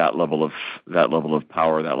that level of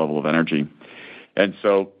power, that level of energy. And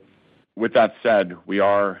so, with that said, we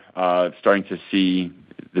are starting to see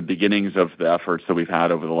the beginnings of the efforts that we've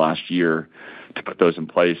had over the last year to put those in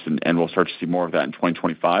place, and we'll start to see more of that in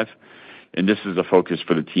 2025. And this is a focus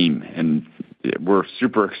for the team. And we're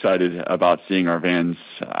super excited about seeing our vans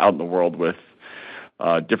out in the world with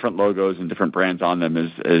different logos and different brands on them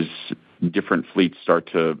as different fleets start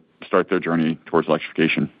their journey towards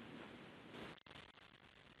electrification.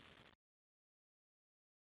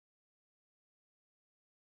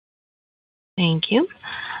 Thank you.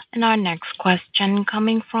 And our next question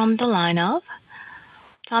coming from the line of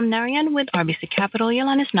Tom Narayan with RBC Capital. Your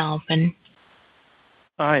line is now open.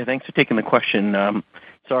 Hi, thanks for taking the question.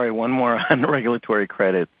 Sorry, one more on regulatory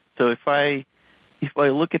credit. So if I if I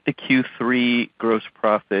look at the Q3 gross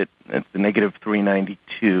profit at the negative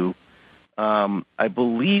 $392, I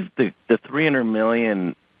believe the $300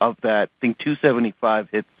 million of that, I think $275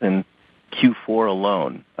 hits in Q4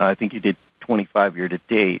 alone. I think you did 25 year to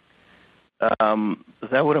date.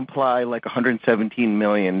 That would imply like $117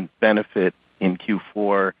 million benefit in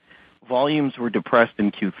Q4. Volumes were depressed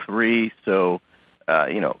in Q3, so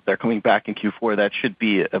they're coming back in Q4. That should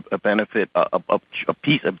be a benefit,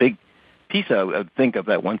 a big piece, I would think, of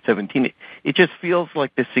that 117. It just feels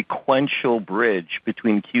like the sequential bridge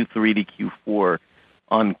between Q3 to Q4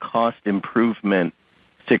 on cost improvement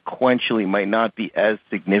sequentially might not be as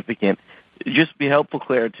significant. It'd just be helpful,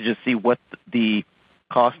 Claire, to just see what the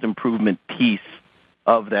cost improvement piece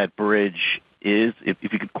of that bridge is. If you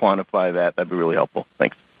could quantify that, that'd be really helpful.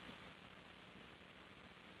 Thanks.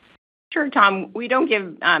 Sure, Tom. We don't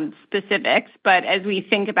give specifics, but as we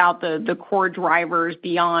think about the core drivers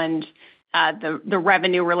beyond the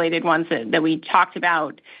revenue-related ones that we talked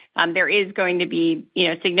about, there is going to be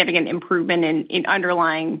significant improvement in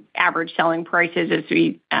underlying average selling prices as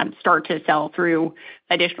we start to sell through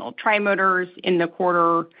additional tri-motors in the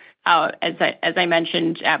quarter. As I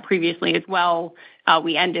mentioned previously as well,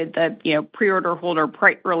 we ended the pre-order holder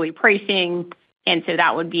early pricing, and so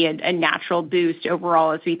that would be a natural boost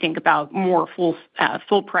overall as we think about more full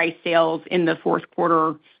price sales in the fourth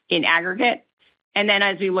quarter in aggregate. And then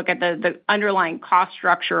as we look at the underlying cost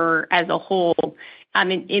structure as a whole,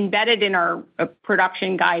 embedded in our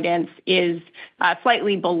production guidance is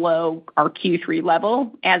slightly below our Q3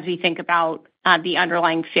 level as we think about the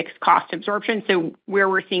underlying fixed cost absorption. So where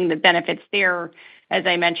we're seeing the benefits there, as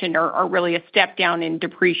I mentioned, are really a step down in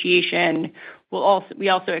depreciation. We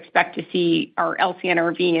also expect to see our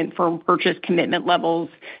LCNRV and firm purchase commitment levels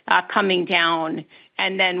coming down,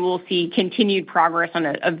 and then we'll see continued progress on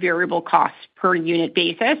a variable cost per unit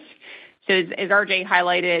basis. So as RJ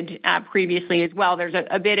highlighted previously as well, there's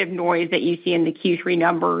a bit of noise that you see in the Q3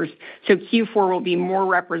 numbers. So Q4 will be more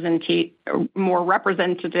representative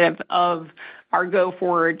of our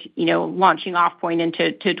go-forward, launching off point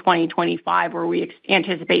into 2025, where we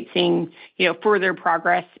anticipate seeing, further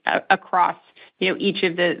progress across, each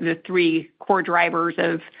of the three core drivers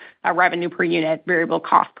of revenue per unit, variable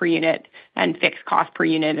cost per unit, and fixed cost per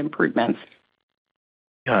unit improvements.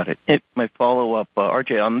 Got it. My follow-up,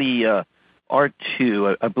 RJ, on the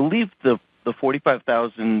R2, I believe the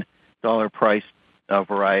 $45,000 price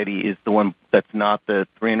variety is the one that's not the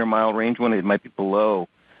 300-mile range one. It might be below.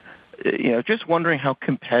 Just wondering how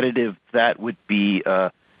competitive that would be,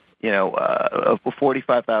 a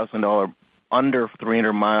 $45,000 under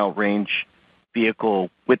 300-mile range vehicle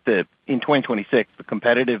in 2026. The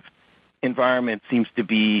competitive environment seems to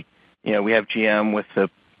be, we have GM with the,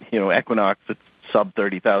 Equinox that's sub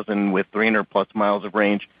 30,000 with 300 plus miles of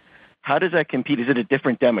range. How does that compete? Is it a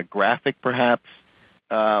different demographic, perhaps,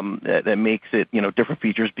 that makes it, different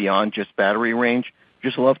features beyond just battery range?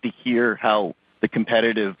 Just love to hear how the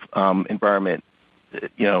competitive environment,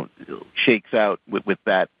 shakes out with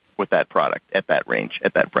that product at that range,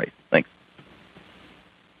 at that price. Thanks.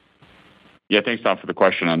 Yeah, thanks, Tom, for the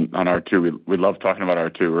question on R2. We love talking about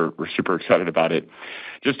R2. We're super excited about it.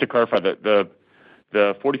 Just to clarify, that the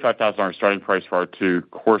 $45,000 starting price for R2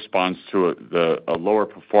 corresponds to a lower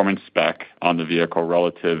performance spec on the vehicle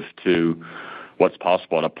relative to what's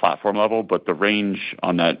possible at a platform level, but the range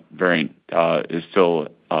on that variant is still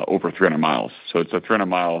over 300 miles. So it's a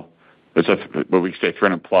 300-mile, what we say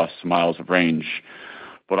 300-plus miles of range,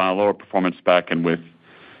 but on a lower performance spec and with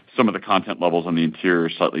some of the content levels on the interior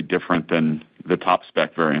slightly different than the top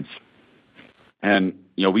spec variants. And,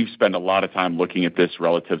 we've spent a lot of time looking at this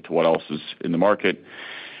relative to what else is in the market.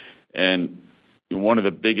 And one of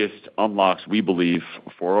the biggest unlocks, we believe,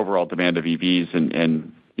 for overall demand of EVs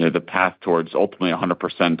and the path towards ultimately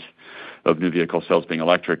 100% of new vehicle sales being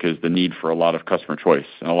electric is the need for a lot of customer choice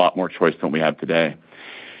and a lot more choice than we have today.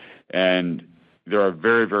 And there are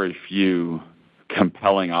very, very few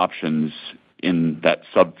compelling options in that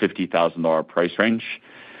sub $50,000 price range.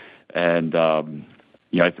 And,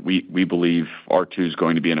 we believe R2 is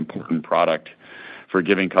going to be an important product for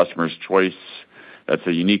giving customers choice. That's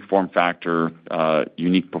a unique form factor,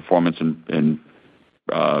 unique performance and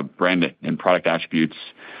brand and product attributes.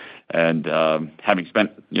 And having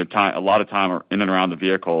spent a lot of time in and around the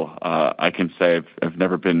vehicle, I can say I've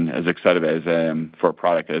never been as excited as I am for a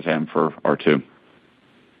product as I am for R2.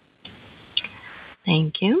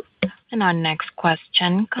 Thank you. And our next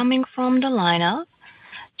question coming from the line of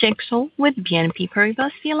Jake Scholl with BNP Paribas.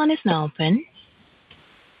 The line is now open.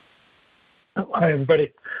 Hi,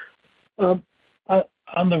 everybody. On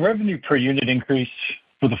the revenue per unit increase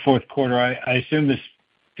for the fourth quarter, I assume this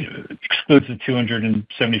excludes the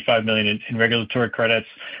 $275 million in regulatory credits.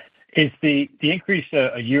 Is the increase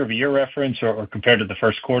a year-over-year reference or compared to the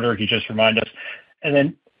first quarter? Can you just remind us? And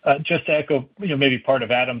then just to echo, maybe part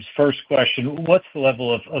of Adam's first question, what's the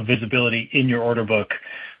level of visibility in your order book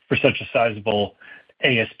for such a sizable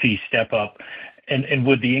ASP step up? And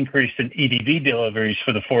would the increase in EDV deliveries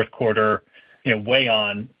for the fourth quarter weigh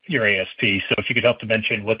on your ASP? So if you could help to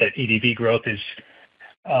mention what that EDV growth is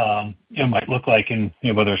might look like, and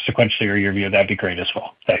whether sequentially or year-over-year, that'd be great as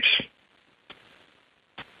well. Thanks.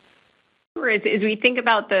 Sure. As we think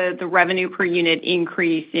about the revenue per unit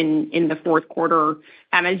increase in the fourth quarter,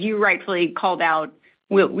 as you rightfully called out,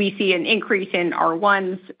 we see an increase in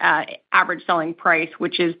R1's average selling price,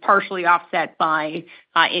 which is partially offset by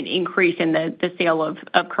an increase in the sale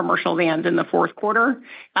of commercial vans in the fourth quarter.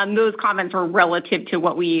 Those comments are relative to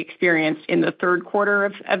what we experienced in the third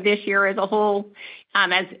quarter of this year as a whole.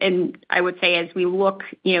 And I would say as we look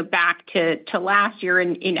back to last year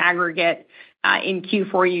in aggregate, in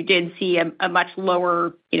Q4, you did see a much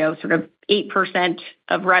lower, sort of 8%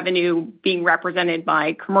 of revenue being represented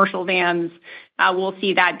by commercial vans. We'll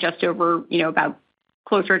see that just over, about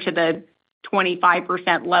closer to the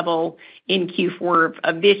 25% level in Q4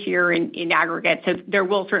 of this year in aggregate. So there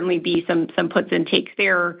will certainly be some puts and takes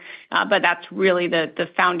there, but that's really the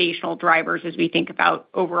foundational drivers as we think about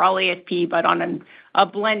overall ASP. But on a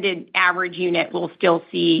blended average unit, we'll still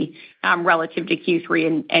see relative to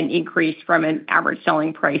Q3 an increase from an average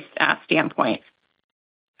selling price standpoint.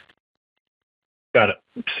 Got it.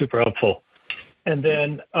 Super helpful. And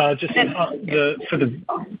then just go ahead.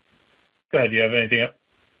 Do you have anything else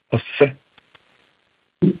to say?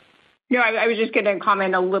 No, I was just going to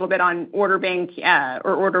comment a little bit on order bank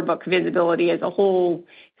or order book visibility as a whole.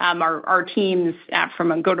 Our teams,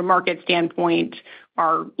 from a go-to-market standpoint,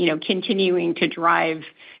 are continuing to drive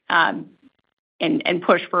and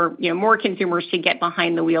push for more consumers to get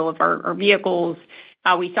behind the wheel of our vehicles.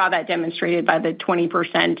 We saw that demonstrated by the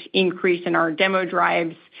 20% increase in our demo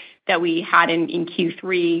drives that we had in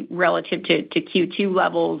Q3 relative to Q2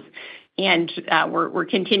 levels. And we're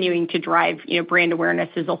continuing to drive brand awareness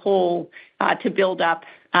as a whole to build up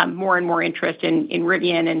more and more interest in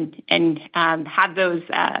Rivian and have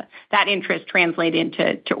that interest translate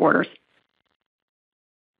into orders.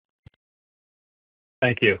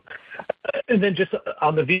 Thank you. And then just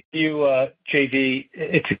on the VW JV,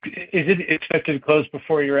 is it expected to close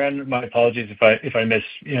before year-end? My apologies if I miss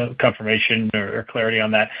confirmation or clarity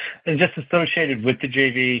on that. And just associated with the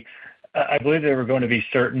JV, I believe there were going to be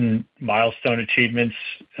certain milestone achievements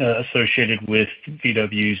associated with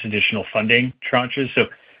VW's additional funding tranches. So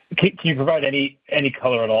can you provide any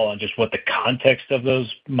color at all on just what the context of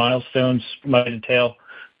those milestones might entail?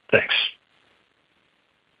 Thanks.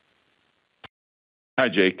 Hi,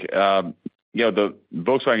 Jake. The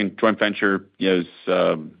Volkswagen joint venture is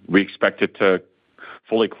we expect it to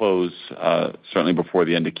fully close certainly before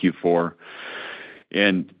the end of Q4.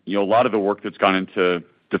 And a lot of the work that's gone into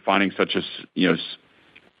defining such a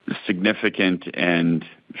significant and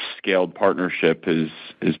scaled partnership is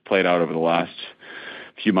played out over the last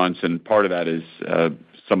few months, and part of that is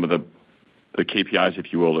some of the KPIs,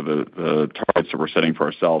 if you will, or the targets that we're setting for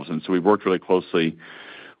ourselves. And so we've worked really closely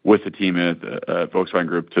with the team at Volkswagen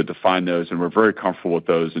Group to define those, and we're very comfortable with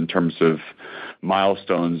those in terms of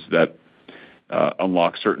milestones that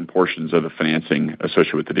unlock certain portions of the financing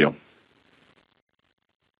associated with the deal.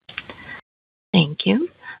 Thank you.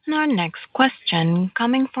 And our next question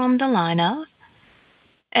coming from the line of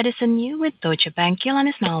Edison Yu with Deutsche Bank. Your line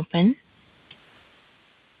is now open.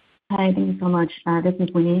 Hi, thank you so much. This is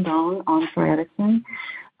Winnie Dong on for Edison.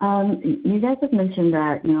 You guys have mentioned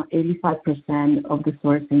that 85% of the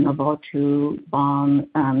sourcing of R2 BOM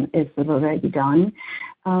is already done.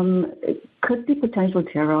 Could the potential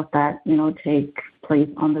tariff that take place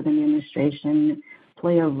under the administration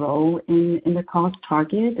play a role in the cost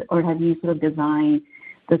target, or have you sort of designed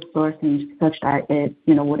the sourcing such that it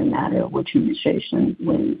wouldn't matter which administration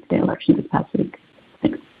wins the election this past week?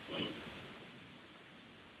 Thanks.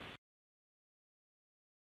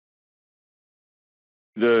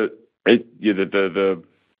 The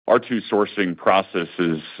R2 sourcing process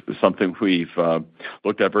is something we've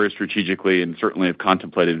looked at very strategically and certainly have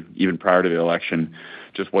contemplated even prior to the election,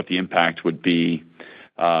 just what the impact would be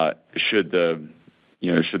should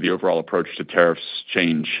the overall approach to tariffs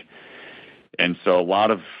change. And so a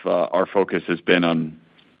lot of our focus has been on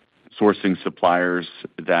sourcing suppliers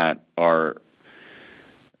that are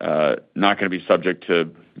not going to be subject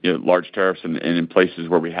to large tariffs, and in places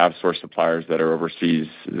where we have source suppliers that are overseas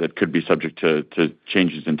that could be subject to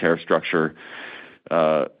changes in tariff structure,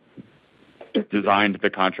 designed the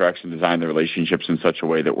contracts and designed the relationships in such a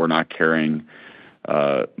way that we're not carrying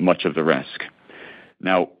much of the risk.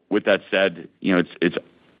 Now, with that said,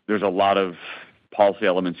 there's a lot of policy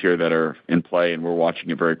elements here that are in play, and we're watching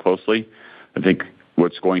it very closely. I think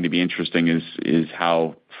what's going to be interesting is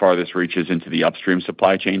how far this reaches into the upstream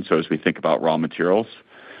supply chain. So as we think about raw materials,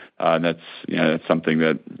 that's something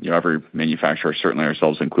that every manufacturer, certainly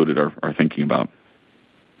ourselves included, are thinking about.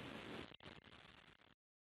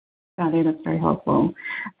 Got it. That's very helpful.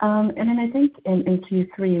 And then I think in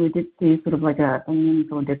Q3 we did see sort of like a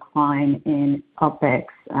meaningful decline in OpEx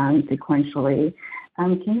sequentially.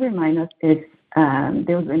 Can you remind us if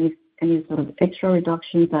there was any sort of extra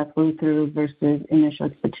reductions that flew through versus initial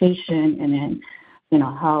expectation, and then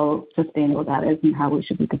how sustainable that is and how we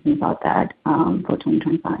should be thinking about that for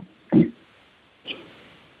 2025? Thanks.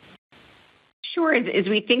 Sure. As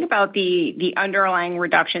we think about the underlying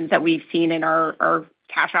reductions that we've seen in our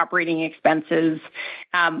cash operating expenses,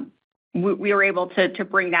 we were able to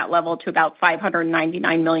bring that level to about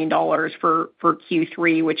 $599 million for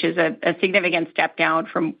Q3, which is a significant step down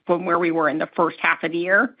from where we were in the first half of the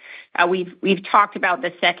year. We've talked about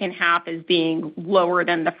the second half as being lower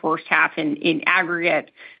than the first half in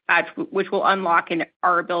aggregate, which will unlock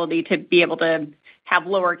our ability to be able to have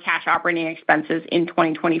lower cash operating expenses in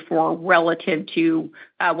 2024 relative to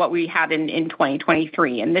what we had in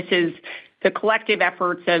 2023. And this is the collective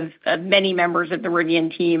efforts of many members of the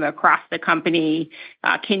Rivian team across the company,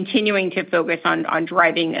 continuing to focus on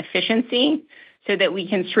driving efficiency so that we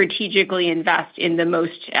can strategically invest in the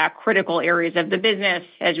most critical areas of the business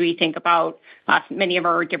as we think about many of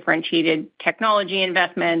our differentiated technology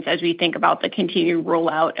investments, as we think about the continued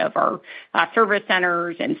rollout of our service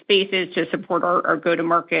centers and spaces to support our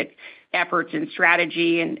go-to-market efforts and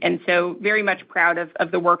strategy. And so very much proud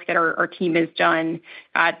of the work that our team has done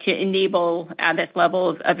to enable this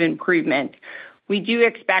level of improvement. We do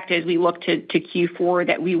expect, as we look to Q4,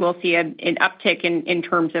 that we will see an uptick in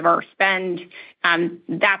terms of our spend.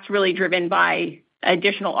 That's really driven by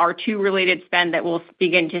additional R2-related spend that we'll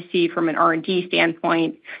begin to see from an R&D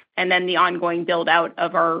standpoint, and then the ongoing build-out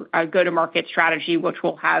of our go-to-market strategy, which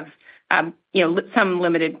will have some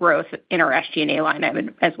limited growth in our SG&A line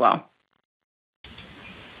item as well.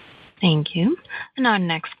 Thank you. And our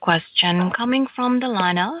next question coming from the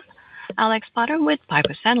line of Alex Potter with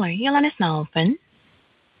Piper Sandler. Your line is now open.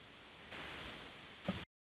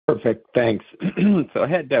 Perfect. Thanks. So I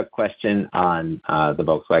had a question on the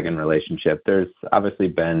Volkswagen relationship. There's obviously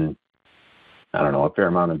been, a fair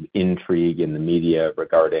amount of intrigue in the media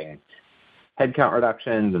regarding headcount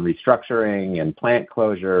reductions and restructuring and plant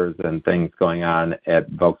closures and things going on at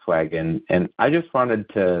Volkswagen. And I just wanted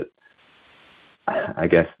to,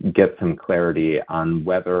 get some clarity on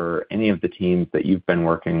whether any of the teams that you've been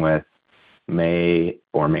working with may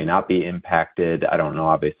or may not be impacted. I don't know.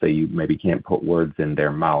 Obviously, you maybe can't put words in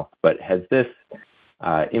their mouth, but has this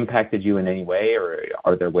impacted you in any way, or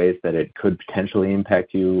are there ways that it could potentially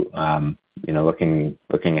impact you, looking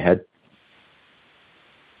ahead?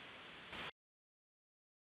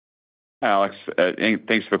 Alex,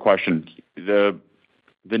 thanks for the question. The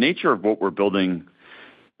nature of what we're building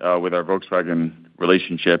with our Volkswagen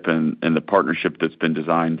relationship and the partnership that's been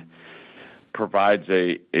designed provides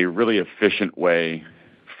a really efficient way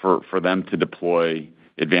for them to deploy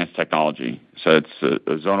advanced technology. So it's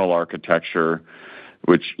a zonal architecture,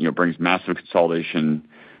 which brings massive consolidation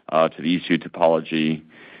to the ECU topology,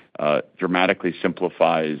 dramatically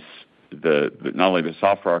simplifies not only the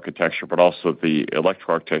software architecture but also the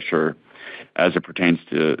electrical architecture as it pertains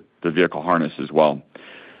to the vehicle harness as well.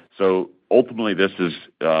 So ultimately, this is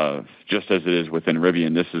just as it is within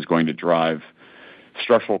Rivian. This is going to drive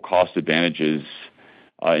structural cost advantages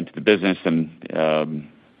into the business, and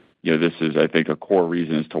this is, I think, a core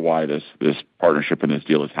reason as to why this partnership and this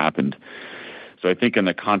deal has happened. So I think in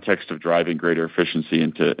the context of driving greater efficiency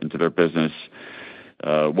into their business,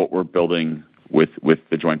 what we're building with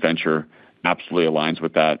the joint venture absolutely aligns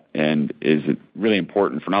with that and is really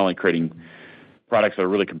important for not only creating products that are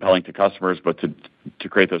really compelling to customers, but to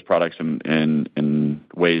create those products in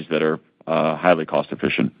ways that are highly cost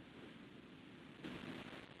efficient.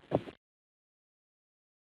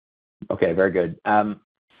 Okay, very good. And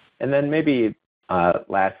then maybe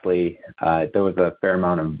lastly, there was a fair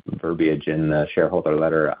amount of verbiage in the shareholder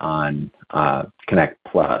letter on Connect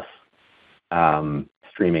Plus,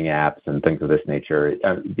 streaming apps and things of this nature.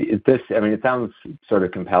 It sounds sort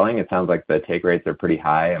of compelling. It sounds like the take rates are pretty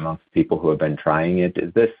high amongst people who have been trying it.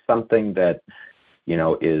 Is this something that,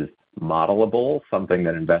 is modelable, something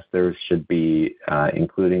that investors should be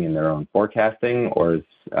including in their own forecasting, or is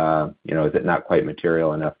it not quite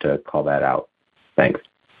material enough to call that out? Thanks.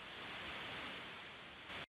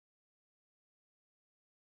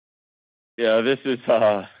 Yeah, this is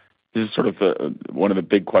sort of one of the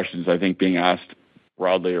big questions I think being asked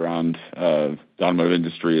broadly around the automotive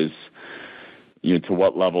industry is, to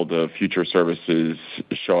what level do future services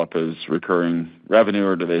show up as recurring revenue,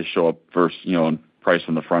 or do they show up first, on price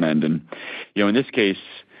on the front end? And, in this case,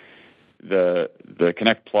 the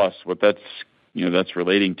Connect Plus, what that's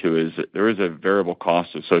relating to is that there is a variable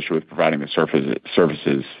cost associated with providing the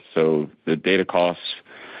services. So the data costs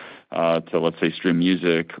to, let's say, stream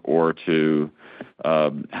music or to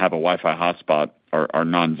have a Wi-Fi hotspot are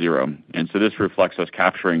non-zero. And so this reflects us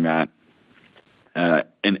capturing that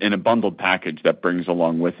in a bundled package that brings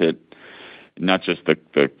along with it not just the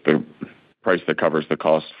price that covers the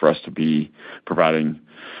cost for us to be providing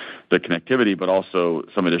the connectivity, but also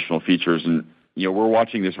some additional features. And we're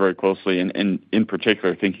watching this very closely, and in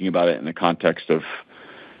particular thinking about it in the context of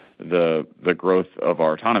the growth of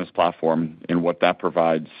our autonomous platform and what that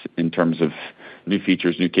provides in terms of new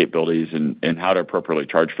features, new capabilities, and how to appropriately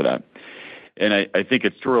charge for that. And I think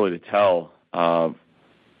it's too early to tell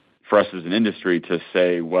for us as an industry to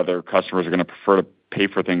say whether customers are going to prefer to pay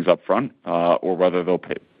for things up front or whether they'll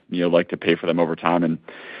pay, like to pay for them over time. And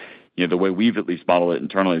the way we've at least modeled it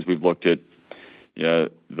internally is we've looked at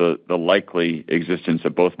the likely existence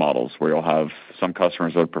of both models, where you'll have some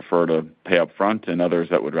customers that would prefer to pay up front and others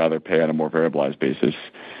that would rather pay on a more variabilized basis.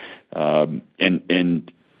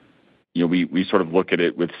 We sort of look at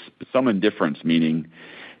it with some indifference, meaning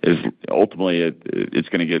is ultimately it's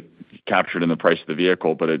going to get captured in the price of the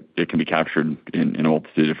vehicle, but it can be captured in a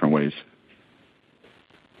multitude of different ways.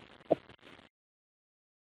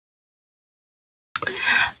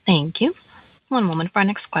 Thank you. One moment for our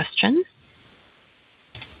next question.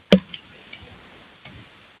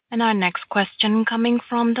 And our next question coming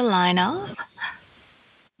from the line of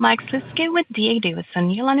Mike Shlisky with D.A. Davidson.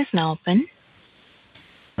 Your line is now open.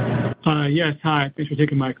 Yes, hi. Thanks for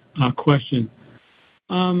taking my question.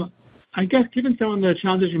 I guess given some of the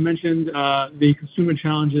challenges you mentioned, the consumer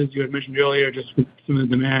challenges you had mentioned earlier, just with some of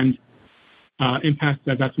the demand impacts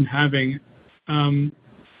that's been having, I've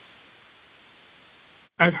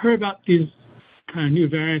heard about these kind of new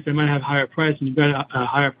variants that might have higher price, and you've got a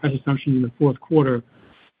higher price assumption in the fourth quarter.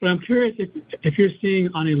 But I'm curious if you're seeing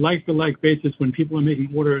on a like-for-like basis when people are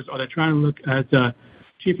making orders, are they trying to look at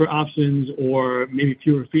cheaper options or maybe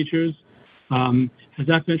fewer features? Has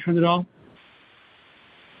that been a trend at all?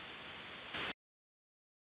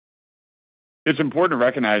 It's important to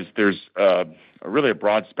recognize there's really a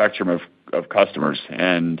broad spectrum of customers.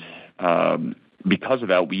 And because of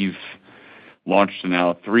that, we've launched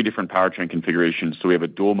now 3 different powertrain configurations. So we have a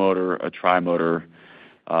dual motor, a tri-motor,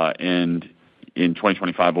 and in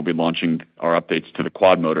 2025, we'll be launching our updates to the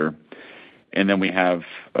quad motor. And then we have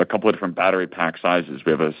a couple of different battery pack sizes.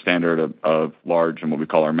 We have a standard, of large, and what we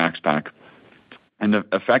call our max pack. And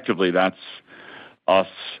effectively, that's us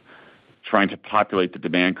trying to populate the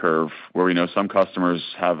demand curve where we know some customers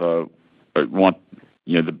want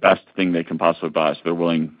the best thing they can possibly buy. So they're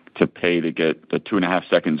willing to pay to get the 2.5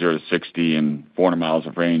 second 0 to 60 and 400 miles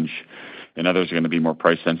of range, and others are going to be more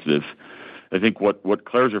price sensitive. I think what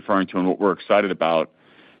Claire's referring to and what we're excited about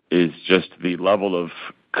is just the level of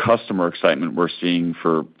customer excitement we're seeing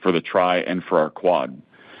for the tri and for our quad.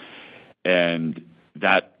 And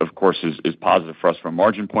that, of course, is positive for us from a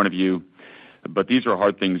margin point of view. But these are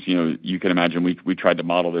hard things, you can imagine we tried to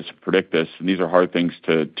model this, predict this, and these are hard things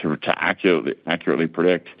to accurately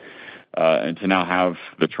predict. And to now have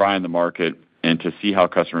the tri in the market and to see how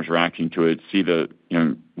customers are reacting to it, see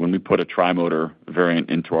when we put a tri-motor variant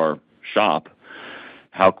into our shop,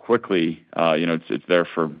 how quickly, it's there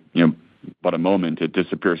for, but a moment, it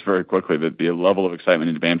disappears very quickly. The level of excitement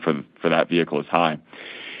and demand for that vehicle is high.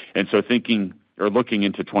 And so looking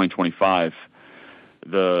into 2025,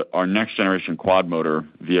 our next generation quad motor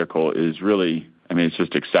vehicle is really, it's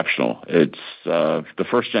just exceptional. It's the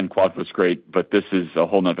first gen quad was great, but this is a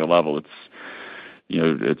whole nother level.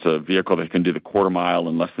 It's a vehicle that can do the quarter mile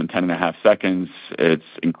in less than 10.5 seconds. It's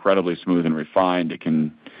incredibly smooth and refined. It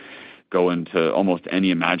can go into almost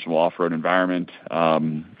any imaginable off-road environment,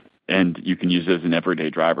 and you can use it as an everyday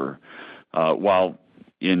driver while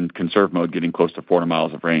in conserve mode getting close to 400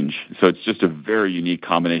 miles of range. So it's just a very unique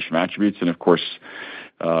combination of attributes, and of course,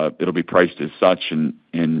 it'll be priced as such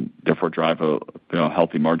and therefore drive a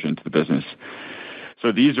healthy margin to the business.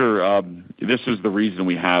 So this is the reason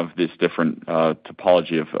we have this different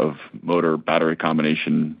topology of motor, battery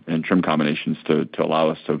combination, and trim combinations to allow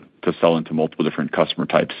us to sell into multiple different customer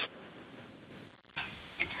types.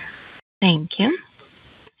 Thank you.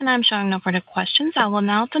 And I'm showing no further questions. I will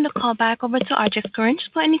now turn the call back over to RJ Scaringe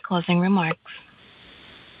for any closing remarks.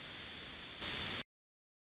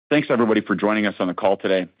 Thanks, everybody, for joining us on the call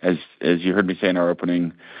today. As you heard me say in our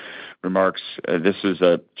opening remarks, this is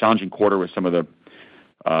a challenging quarter with some of the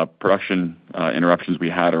production interruptions we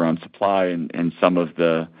had around supply and some of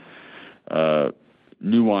the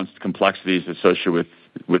nuanced complexities associated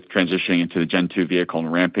with transitioning into the Gen 2 vehicle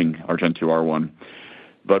and ramping our Gen 2 R1.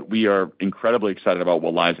 But we are incredibly excited about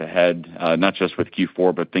what lies ahead, not just with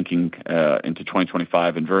Q4, but thinking into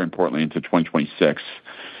 2025 and, very importantly, into 2026.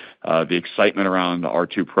 The excitement around the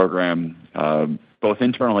R2 program, both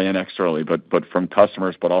internally and externally, but from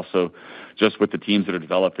customers, but also just with the teams that are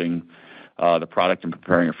developing the product and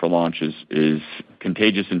preparing it for launch is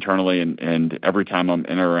contagious internally. And every time I'm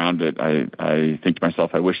in or around it, I think to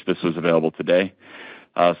myself, I wish this was available today.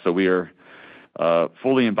 So we are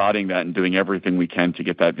fully embodying that and doing everything we can to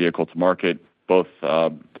get that vehicle to market, both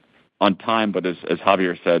on time, but as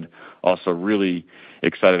Javier said, also really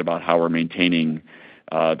excited about how we're maintaining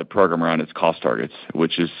the program around its cost targets,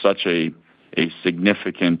 which is such a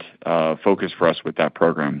significant focus for us with that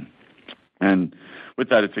program. And with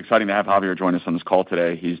that, it's exciting to have Javier join us on this call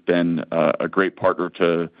today. He's been a great partner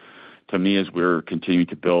to me as we're continuing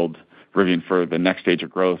to build Rivian for the next stage of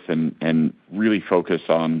growth and really focus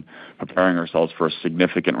on preparing ourselves for a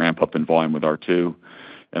significant ramp-up in volume with R2,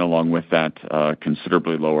 and along with that,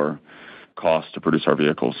 considerably lower cost to produce our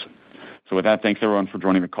vehicles. So with that, thanks everyone for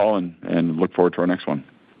joining the call and look forward to our next one.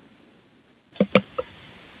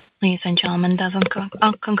 Ladies and gentlemen, that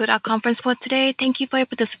concludes our conference for today. Thank you for your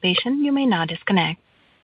participation. You may now disconnect.